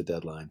traded at the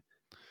deadline.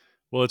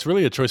 Well, it's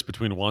really a choice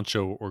between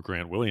Juancho or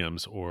Grant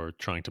Williams, or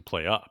trying to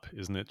play up,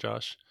 isn't it,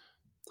 Josh?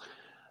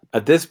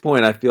 At this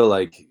point, I feel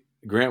like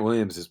Grant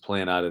Williams is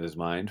playing out of his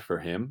mind for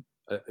him.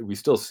 We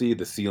still see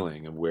the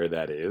ceiling of where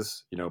that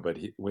is, but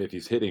if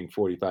he's hitting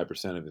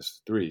 45% of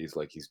his threes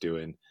like he's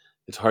doing,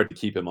 it's hard to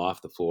keep him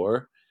off the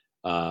floor,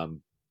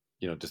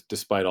 just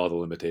despite all the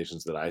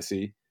limitations that I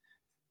see.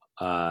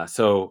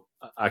 So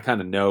I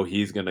kind of know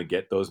he's going to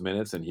get those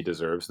minutes and he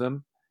deserves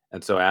them.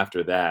 And so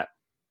after that,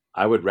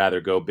 I would rather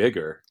go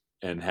bigger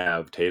and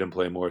have Tatum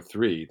play more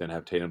 3 than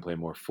have Tatum play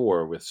more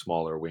 4 with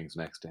smaller wings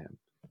next to him.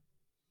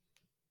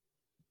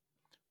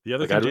 The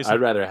other thing,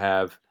 I'd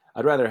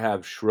rather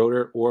have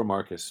Schroeder or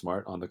Marcus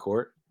Smart on the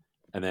court,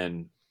 and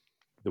then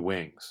the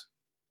wings.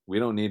 We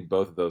don't need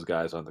both of those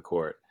guys on the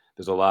court.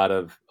 there's a lot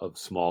of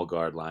small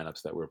guard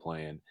lineups that we're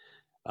playing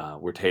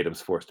where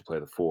Tatum's forced to play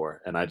the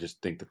 4, and I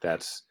just think that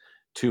that's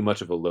too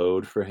much of a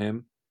load for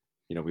him.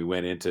 We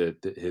went into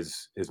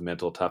his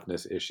mental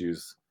toughness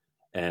issues,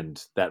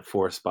 and that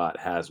 4 spot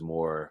has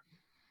more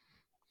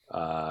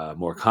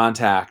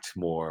contact,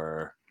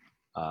 more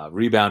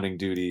rebounding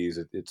duties.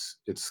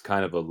 It's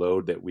kind of a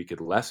load that we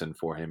could lessen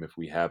for him if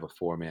we have a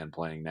 4-man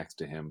playing next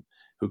to him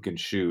who can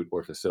shoot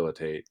or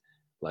facilitate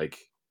like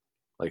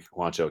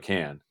Juancho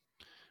can.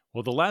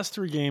 Well, the last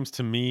 3 games,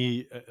 to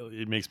me,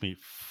 it makes me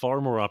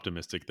far more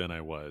optimistic than I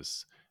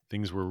was.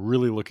 Things were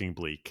really looking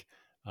bleak,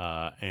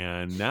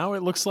 and now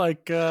it looks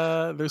like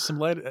there's some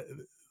light.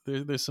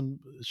 There's some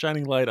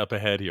shining light up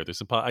ahead here. There's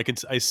some.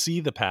 I see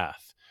the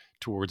path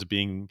towards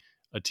being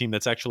a team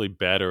that's actually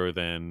better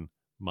than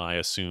my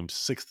assumed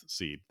 6th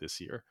seed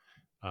this year,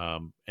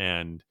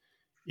 and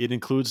it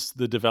includes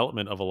the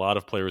development of a lot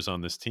of players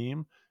on this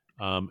team,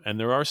 and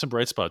there are some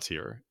bright spots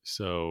here.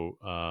 So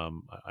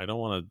I don't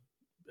want to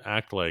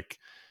act like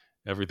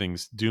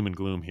everything's doom and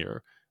gloom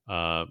here.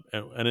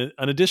 And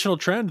an additional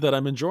trend that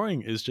I'm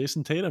enjoying is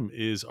Jason Tatum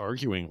is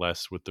arguing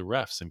less with the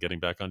refs and getting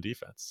back on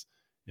defense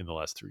in the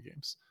last 3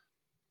 games.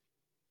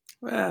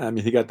 Well, I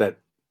mean, he got that.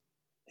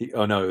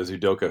 Oh no, it was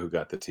Udoka who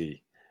got the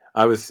T.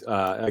 I was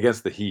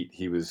against the Heat.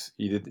 He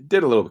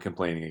did a little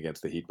complaining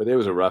against the Heat, but it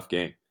was a rough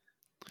game.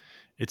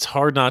 It's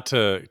hard not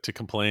to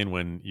complain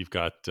when you've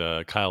got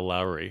Kyle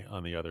Lowry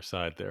on the other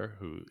side there,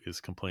 who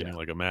is complaining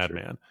like a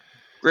madman.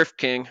 Grift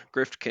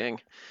King.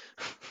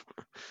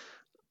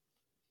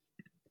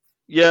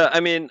 Yeah, I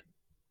mean,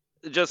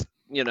 just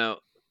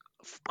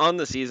on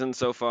the season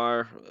so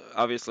far,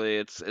 obviously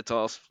it's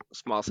all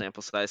small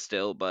sample size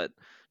still, but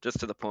just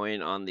to the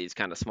point on these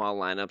kind of small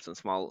lineups and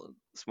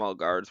small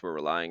guards we're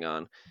relying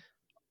on.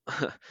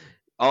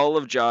 All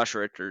of Josh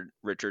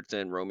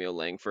Richardson, Romeo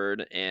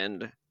Langford,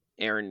 and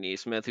Aaron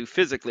Nesmith, who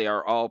physically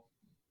are all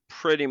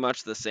pretty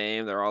much the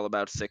same. They're all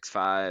about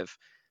 6'5",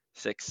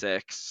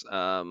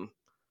 6'6".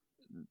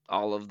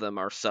 All of them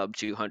are sub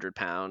 200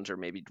 pounds, or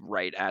maybe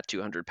right at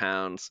 200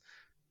 pounds.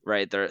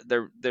 Right, they're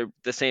the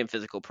same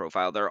physical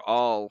profile. They're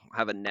all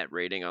have a net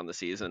rating on the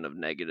season of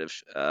negative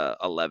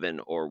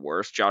 11 or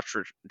worse.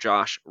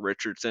 Josh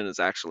Richardson is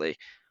actually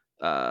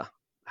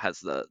has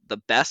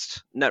the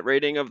best net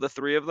rating of the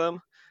 3 of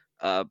them,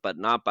 but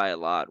not by a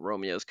lot.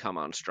 Romeo's come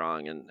on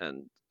strong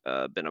and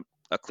been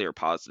a clear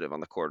positive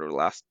on the court over the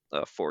last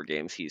 4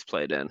 games he's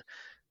played in.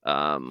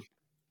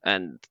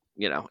 And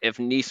if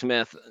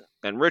Nesmith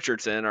and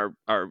Richardson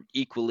are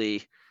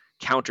equally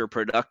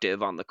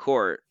counterproductive on the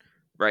court,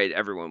 right,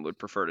 everyone would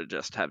prefer to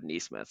just have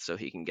Nesmith so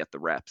he can get the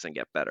reps and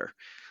get better.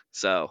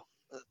 So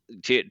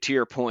to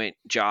your point,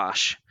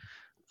 Josh,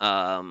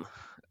 and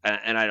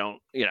I don't,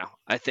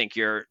 I think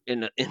you're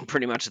in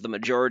pretty much the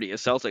majority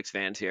of Celtics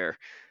fans here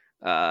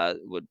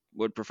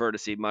would prefer to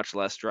see much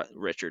less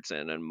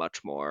Richardson and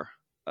much more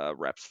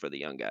reps for the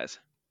young guys.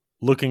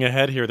 Looking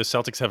ahead here, the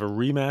Celtics have a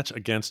rematch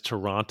against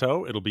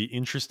Toronto. It'll be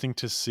interesting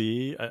to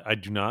see. I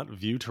do not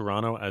view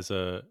Toronto as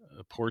a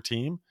poor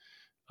team.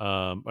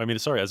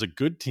 As a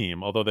good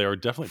team, although they are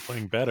definitely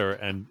playing better.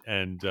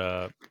 And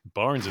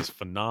Barnes is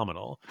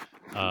phenomenal.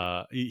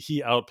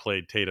 He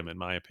outplayed Tatum, in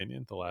my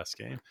opinion, the last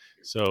game.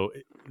 So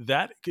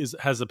that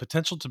has the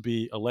potential to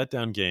be a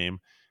letdown game,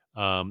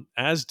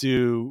 as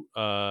do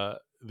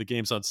the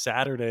games on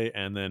Saturday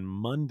and then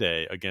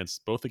Monday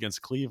against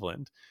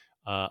Cleveland.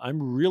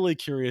 I'm really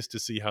curious to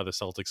see how the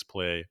Celtics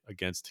play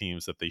against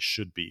teams that they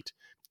should beat,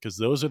 because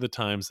those are the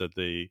times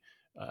that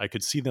I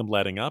could see them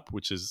letting up,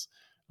 which is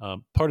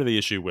part of the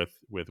issue with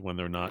when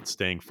they're not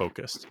staying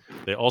focused.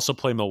 They also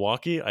play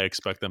Milwaukee. I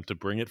expect them to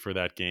bring it for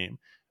that game,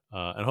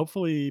 and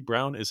hopefully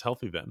Brown is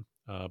healthy then.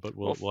 But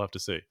we'll have to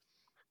see.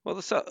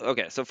 Well,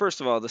 so first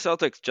of all, the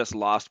Celtics just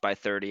lost by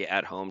 30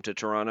 at home to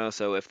Toronto.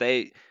 So if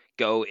they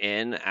go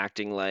in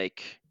acting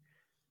like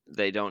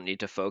they don't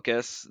need to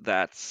focus,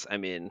 that's,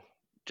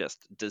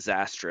 just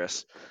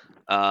disastrous.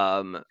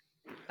 And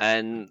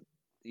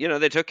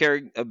they took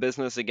care of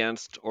business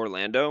against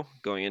Orlando,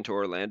 going into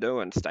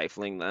Orlando and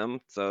stifling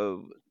them.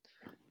 So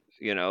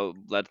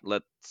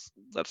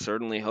let's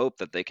certainly hope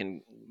that they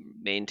can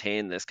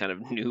maintain this kind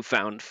of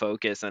newfound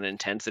focus and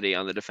intensity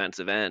on the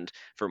defensive end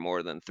for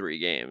more than 3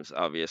 games.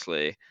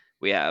 Obviously,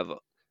 we have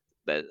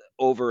that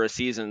over a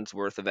season's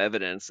worth of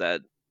evidence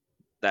that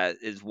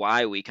is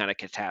why we kind of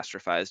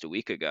catastrophized a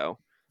week ago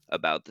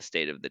about the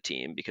state of the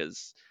team,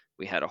 because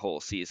we had a whole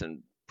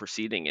season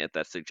preceding it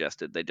that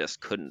suggested they just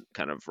couldn't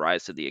kind of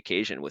rise to the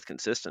occasion with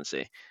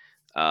consistency.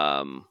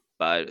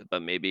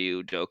 But maybe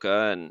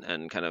Udoka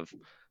and kind of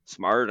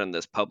Smart and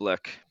this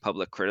public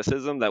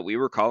criticism that we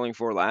were calling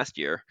for last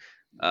year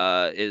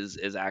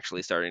is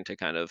actually starting to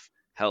kind of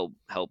help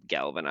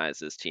galvanize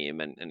this team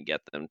and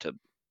get them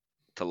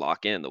to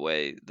lock in the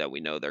way that we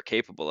know they're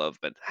capable of,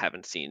 but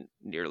haven't seen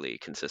nearly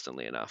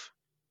consistently enough.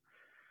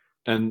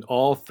 And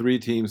all 3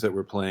 teams that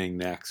we're playing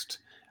next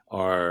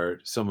are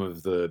some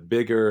of the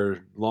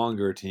bigger,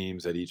 longer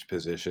teams at each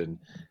position.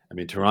 I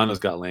mean, Toronto's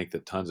got length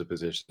at tons of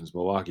positions.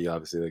 Milwaukee,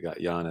 obviously, they got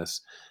Giannis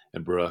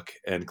and Brook,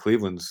 and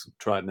Cleveland's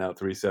trotting out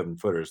 3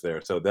 7-footers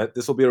there. So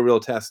this will be a real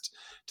test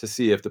to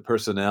see if the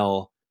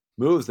personnel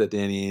moves that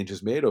Danny Ainge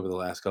has made over the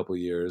last couple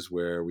of years,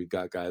 where we've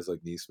got guys like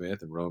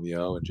Neesmith and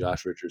Romeo and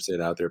Josh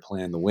Richardson out there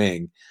playing the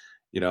wing,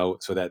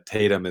 so that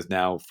Tatum is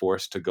now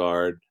forced to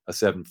guard a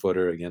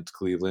 7-footer against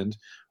Cleveland,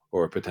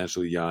 or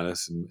potentially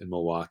Giannis in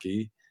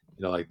Milwaukee.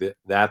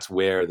 That's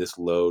where this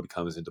load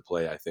comes into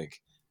play, I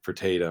think, for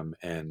Tatum,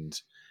 and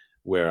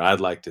where I'd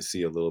like to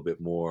see a little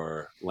bit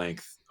more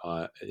length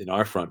in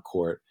our front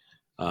court.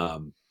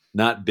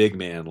 Not big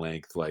man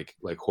length like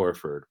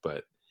Horford,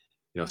 but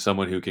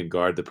someone who can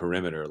guard the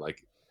perimeter,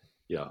 like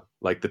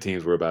the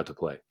teams we're about to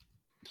play.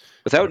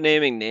 Without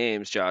naming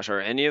names, Josh, are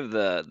any of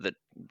the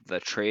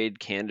trade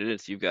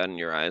candidates you've gotten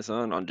your eyes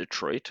on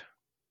Detroit?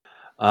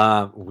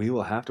 We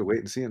will have to wait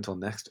and see until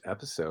next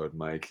episode,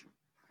 Mike.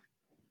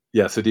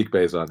 Yeah, Sadiq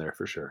Bey's on there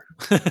for sure.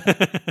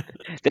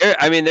 There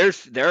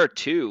are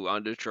 2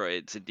 on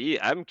Detroit. Sadiq,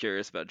 I'm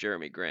curious about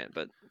Jeremy Grant,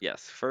 but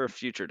yes, for a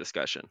future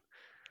discussion.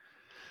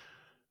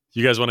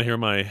 You guys want to hear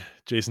my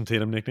Jason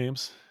Tatum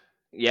nicknames?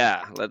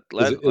 Yeah,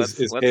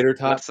 is Tater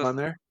Tots on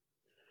there?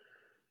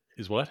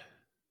 Is what?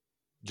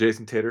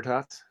 Jason Tater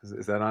Tots?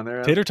 Is that on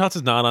there? Tater Tots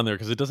is not on there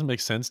because it doesn't make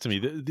sense to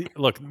me.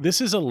 Look,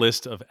 this is a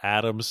list of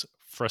Adam's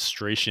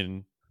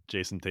frustration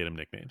Jason Tatum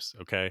nicknames.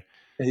 Okay,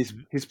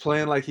 he's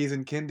playing like he's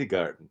in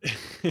kindergarten,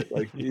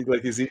 like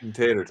he's eating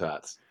tater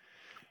tots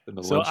in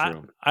the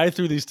lunchroom. I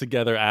threw these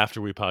together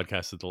after we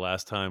podcasted the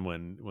last time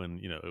when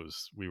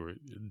we were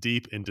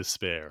deep in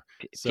despair,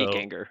 peak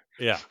anger.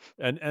 Yeah,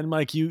 and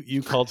Mike,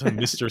 you called him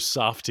Mr.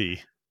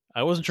 Softy.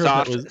 I wasn't sure if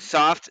that was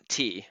soft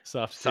tea.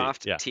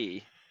 Soft yeah.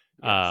 tea.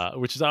 Yes.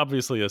 Which is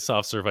obviously a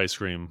soft serve ice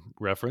cream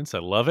reference. I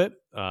love it.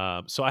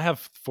 So I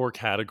have 4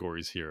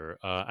 categories here,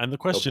 and the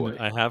question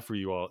I have for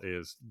you all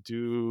is: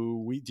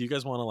 do you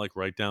guys want to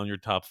write down your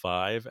top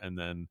 5 and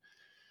then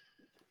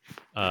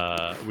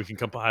we can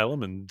compile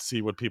them and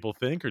see what people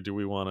think, or do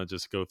we want to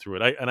just go through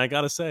it? I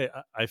gotta say,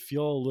 I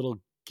feel a little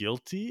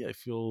guilty. I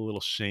feel a little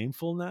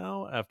shameful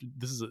now. After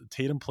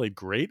Tatum played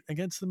great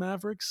against the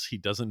Mavericks. He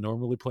doesn't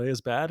normally play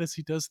as bad as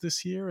he does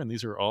this year, and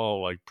these are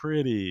all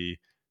pretty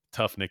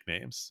tough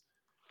nicknames.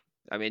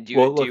 I mean, do you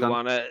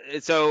want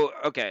to? So,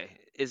 okay,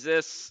 is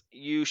this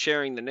you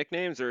sharing the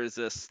nicknames, or is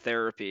this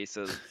therapy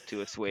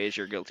to assuage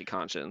your guilty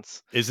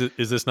conscience? Is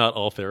this not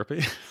all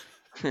therapy?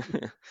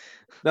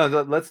 No,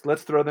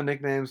 let's throw the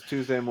nicknames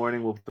Tuesday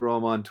morning. We'll throw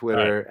them on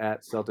Twitter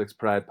at Celtics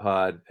Pride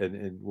Pod,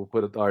 and we'll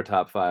put our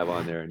top 5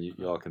 on there, and you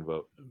all can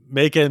vote.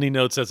 Make any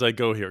notes as I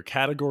go here.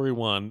 Category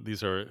 1,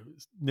 these are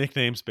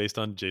nicknames based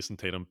on Jason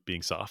Tatum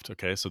being soft.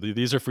 Okay, so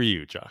these are for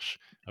you, Josh.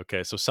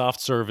 Okay, so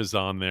soft serve is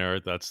on there.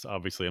 That's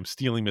obviously I'm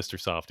stealing Mr.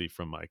 Softy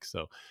from Mike.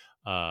 So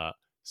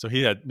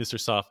he had Mr.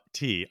 Soft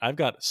T. I've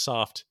got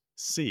Soft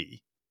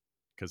C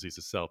because he's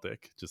a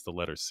Celtic, just the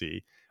letter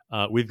C.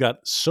 We've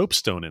got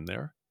soapstone in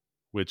there,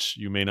 which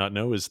you may not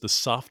know is the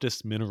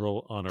softest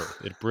mineral on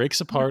earth. It breaks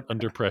apart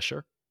under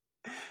pressure.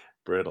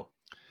 Brittle.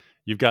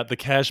 You've got the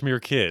Cashmere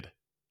Kid.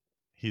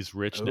 He's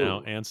rich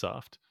now and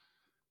soft.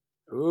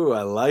 Ooh,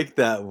 I like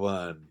that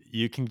one.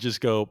 You can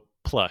just go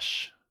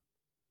plush,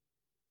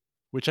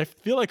 which I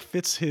feel like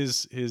fits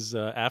his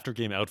after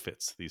game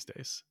outfits these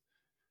days.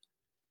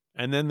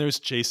 And then there's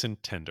Jason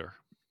Tender.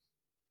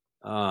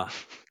 That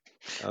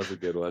was a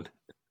good one.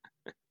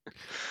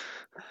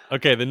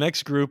 Okay, the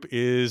next group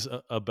is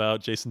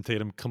about Jason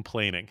Tatum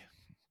complaining.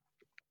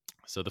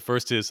 So the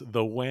first is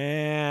the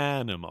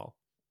Wanimal.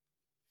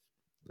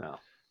 No.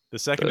 The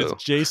second is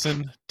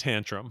Jason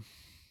Tantrum.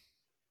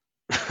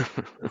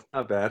 That's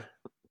not bad.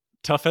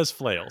 Tough as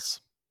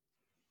flails.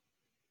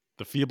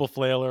 The feeble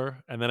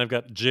flailer. And then I've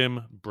got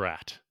Jim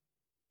Brat.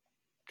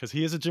 Because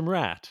he is a Jim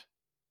Rat,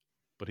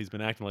 but he's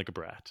been acting like a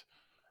brat.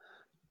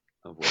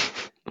 Oh boy.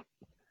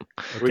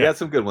 Okay. We got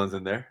some good ones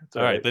in there.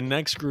 All right. The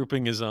next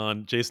grouping is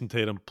on Jason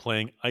Tatum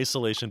playing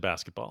isolation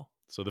basketball.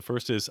 So the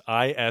first is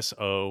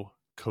ISO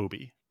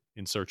Kobe,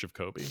 in search of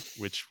Kobe,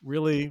 which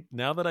really,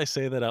 now that I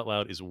say that out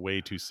loud, is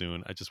way too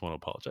soon. I just want to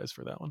apologize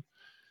for that one.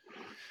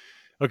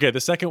 Okay.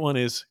 The second one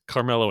is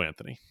Carmelo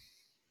Anthony.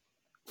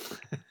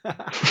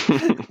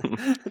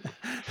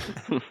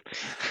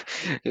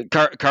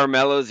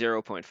 Carmelo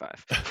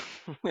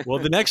 0.5. Well,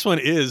 the next one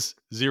is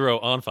 0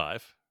 on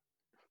 5.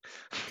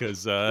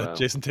 Because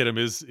Jason Tatum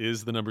is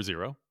the number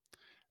 0.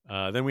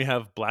 Then we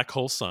have Black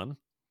Hole Sun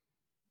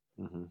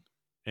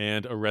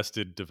and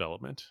Arrested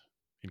Development,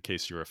 in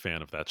case you're a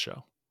fan of that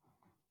show.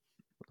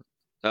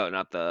 Oh,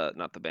 not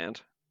the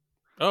band?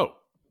 Oh,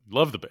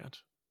 love the band.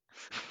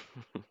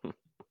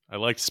 I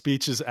liked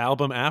Speech's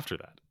album after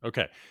that.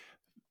 Okay.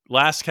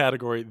 Last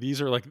category.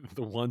 These are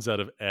the ones out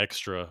of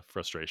extra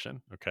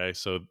frustration. Okay.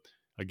 So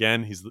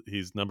again,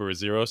 he's number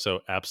 0,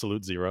 so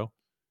absolute 0.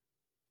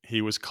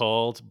 He was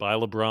called by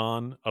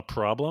LeBron a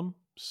problem,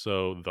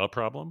 so the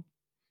problem.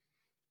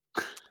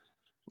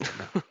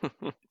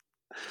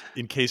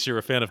 In case you're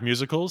a fan of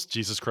musicals,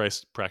 Jesus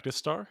Christ Practice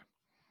Star.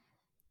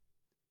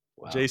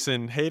 Wow.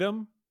 Jason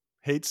Tatum,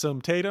 hate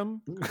some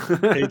Tatum,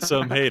 hate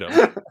some hate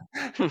 'em.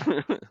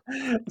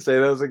 Say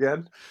those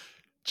again.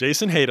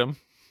 Jason Tatum,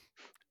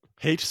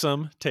 hate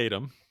some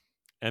Tatum,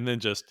 and then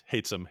just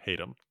hate some hate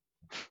 'em.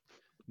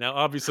 Now,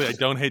 obviously, I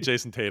don't hate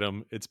Jason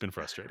Tatum. It's been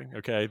frustrating.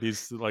 Okay,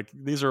 these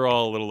are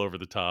all a little over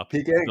the top.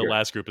 Peak The anger.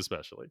 last group,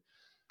 especially.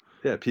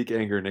 Yeah, peak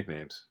anger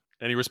nicknames.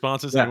 Any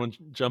responses? Yeah. Anyone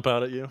jump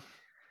out at you?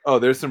 Oh,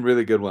 there's some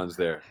really good ones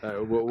there. I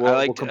liked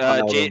we'll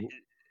compile them.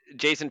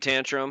 Jason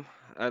Tantrum.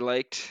 I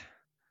liked.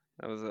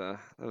 That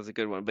was a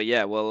good one. But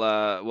yeah, we'll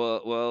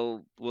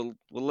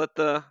let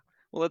the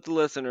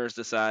listeners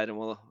decide,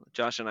 and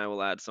Josh and I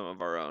will add some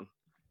of our own.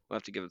 We'll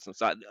have to give it some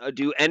thought.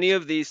 Do any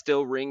of these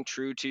still ring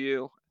true to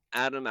you,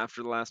 Adam,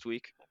 after the last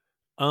week?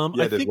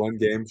 Yeah, did one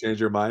game change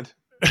your mind?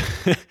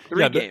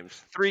 Three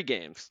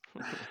games.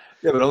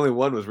 Yeah, but only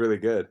one was really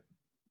good.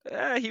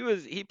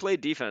 He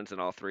played defense in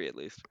all three at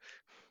least.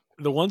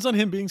 The ones on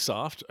him being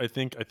soft, I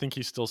think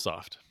he's still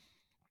soft.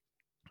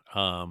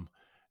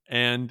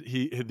 And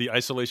the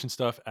isolation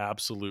stuff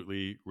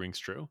absolutely rings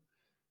true.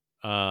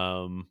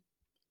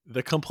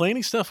 The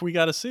complaining stuff we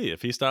got to see.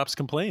 If he stops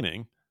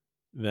complaining,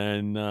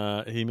 then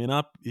he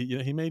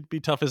may be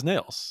tough as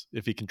nails.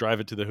 If he can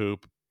drive it to the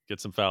hoop, get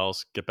some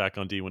fouls, get back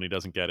on D when he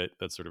doesn't get it,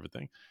 that sort of a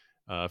thing.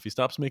 If he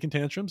stops making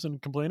tantrums and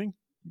complaining,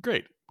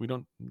 great.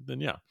 Then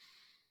yeah.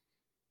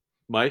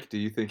 Mike, do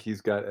you think he's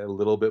got a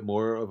little bit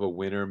more of a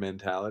winner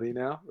mentality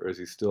now, or has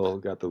he still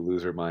got the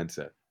loser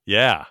mindset?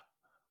 Yeah.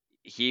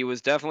 He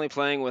was definitely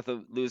playing with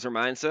a loser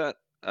mindset.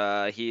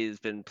 He's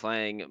been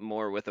playing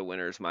more with a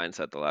winner's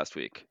mindset the last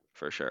week,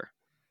 for sure.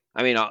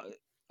 I mean,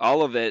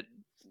 all of it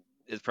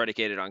is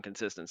predicated on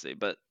consistency,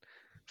 but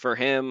for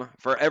him,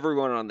 for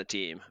everyone on the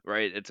team,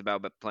 right, it's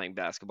about playing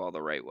basketball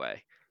the right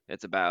way.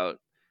 It's about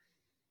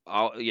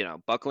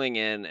buckling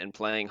in and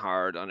playing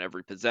hard on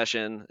every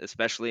possession,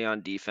 especially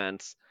on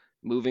defense,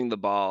 moving the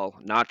ball,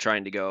 not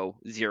trying to go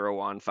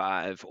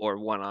 0-on-5 or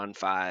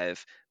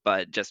 1-on-5,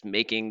 but just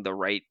making the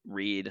right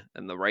read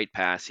and the right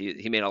pass.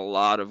 He made a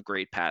lot of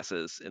great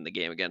passes in the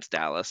game against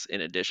Dallas,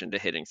 in addition to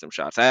hitting some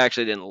shots. I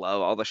actually didn't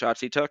love all the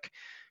shots he took,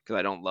 because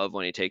I don't love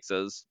when he takes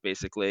those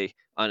basically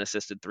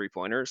unassisted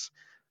 3-pointers.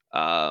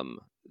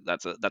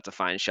 That's a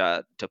fine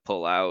shot to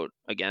pull out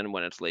again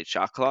when it's late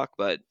shot clock,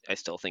 but I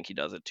still think he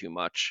does it too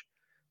much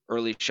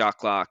early shot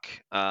clock.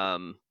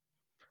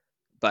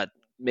 But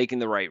making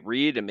the right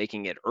read and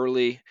making it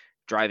early,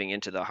 driving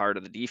into the heart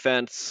of the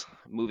defense,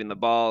 moving the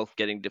ball,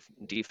 getting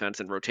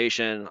defense in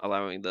rotation,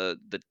 allowing the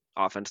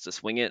offense to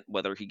swing it,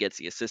 whether he gets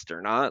the assist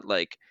or not,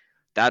 like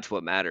that's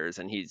what matters,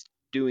 and he's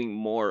doing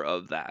more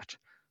of that.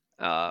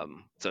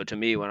 So to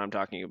me, when I'm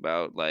talking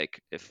about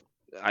like if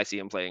I see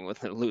him playing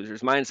with a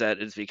loser's mindset,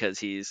 it's because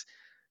he's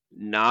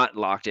not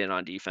locked in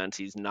on defense.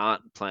 He's not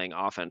playing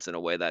offense in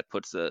a way that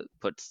puts the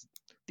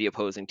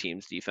opposing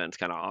team's defense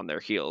kind of on their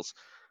heels.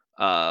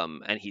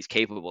 And he's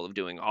capable of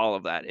doing all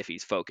of that if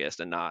he's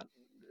focused and not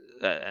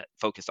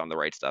focused on the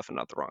right stuff and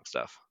not the wrong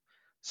stuff.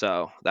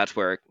 So that's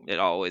where it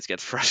always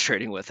gets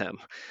frustrating with him.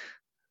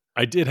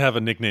 I did have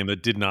a nickname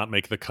that did not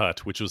make the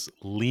cut, which was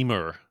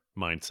Lemur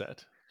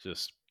mindset.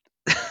 Just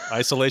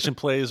isolation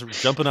plays,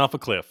 jumping off a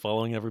cliff,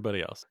 following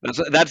everybody else.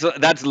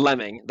 That's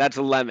Lemming. That's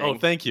a Lemming. Oh,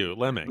 thank you,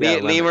 Lemming.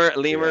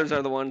 Lemurs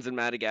are the ones in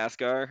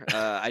Madagascar.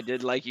 I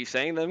did like you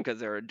saying them because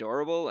they're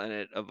adorable, and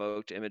it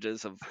evoked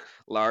images of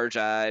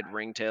large-eyed,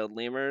 ring-tailed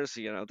lemurs.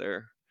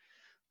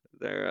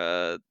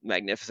 They're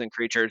magnificent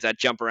creatures that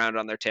jump around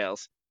on their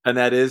tails. And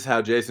that is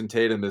how Jason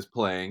Tatum is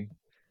playing.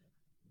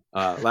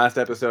 Last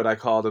episode, I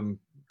called him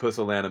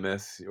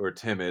pusillanimous or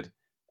timid.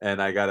 And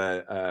we got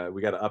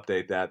to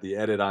update that. The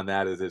edit on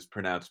that is it's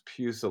pronounced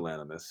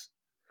pusillanimous.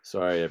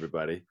 Sorry,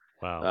 everybody.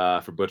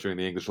 Wow. For butchering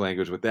the English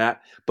language with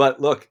that.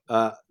 But look,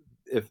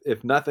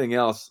 if nothing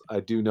else, I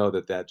do know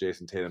that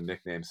Jason Tatum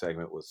nickname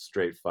segment was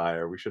straight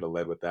fire. We should have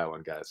led with that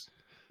one, guys.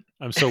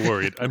 I'm so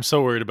worried. I'm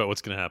so worried about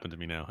what's going to happen to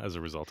me now as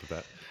a result of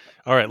that.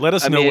 All right, let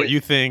us know what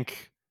you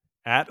think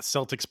at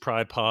Celtics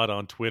Pride Pod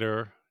on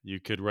Twitter. You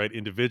could write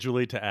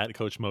individually to at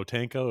Coach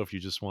Motenko if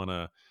you just want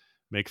to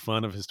make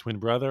fun of his twin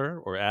brother,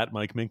 or at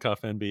Mike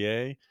Minkoff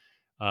NBA.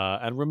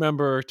 And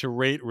remember to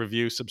rate,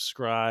 review,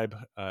 subscribe.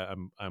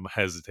 I'm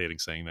hesitating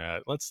saying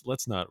that.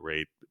 Let's not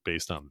rate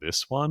based on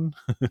this one.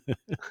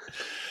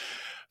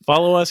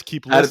 Follow us.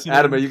 Keep listening.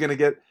 Adam, are you gonna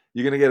get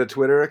a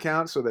Twitter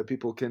account so that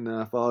people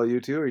can follow you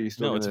too? Or are you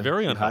still? No, it's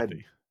very unhealthy.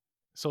 Hiding?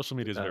 Social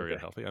media is very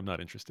unhealthy. I'm not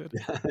interested.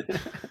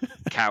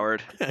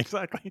 Coward.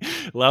 Exactly.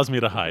 Allows me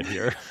to hide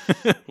here.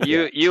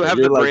 You have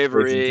the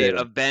bravery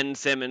of Ben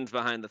Simmons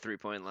behind the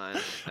 3-point line.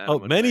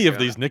 Many of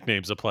these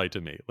nicknames apply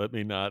to me. Let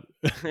me not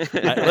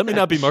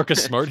be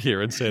Marcus Smart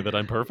here and say that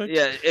I'm perfect.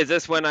 Yeah, is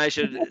this when I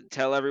should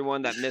tell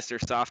everyone that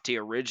Mr. Softy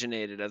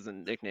originated as a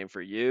nickname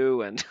for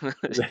you? And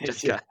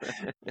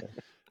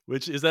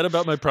Which is that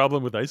about my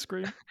problem with ice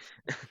cream?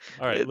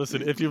 All right,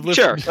 listen, if you've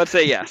listened... Sure, let's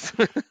say yes.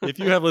 If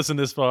you have listened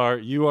this far,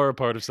 you are a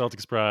part of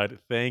Celtics Pride.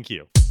 Thank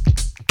you.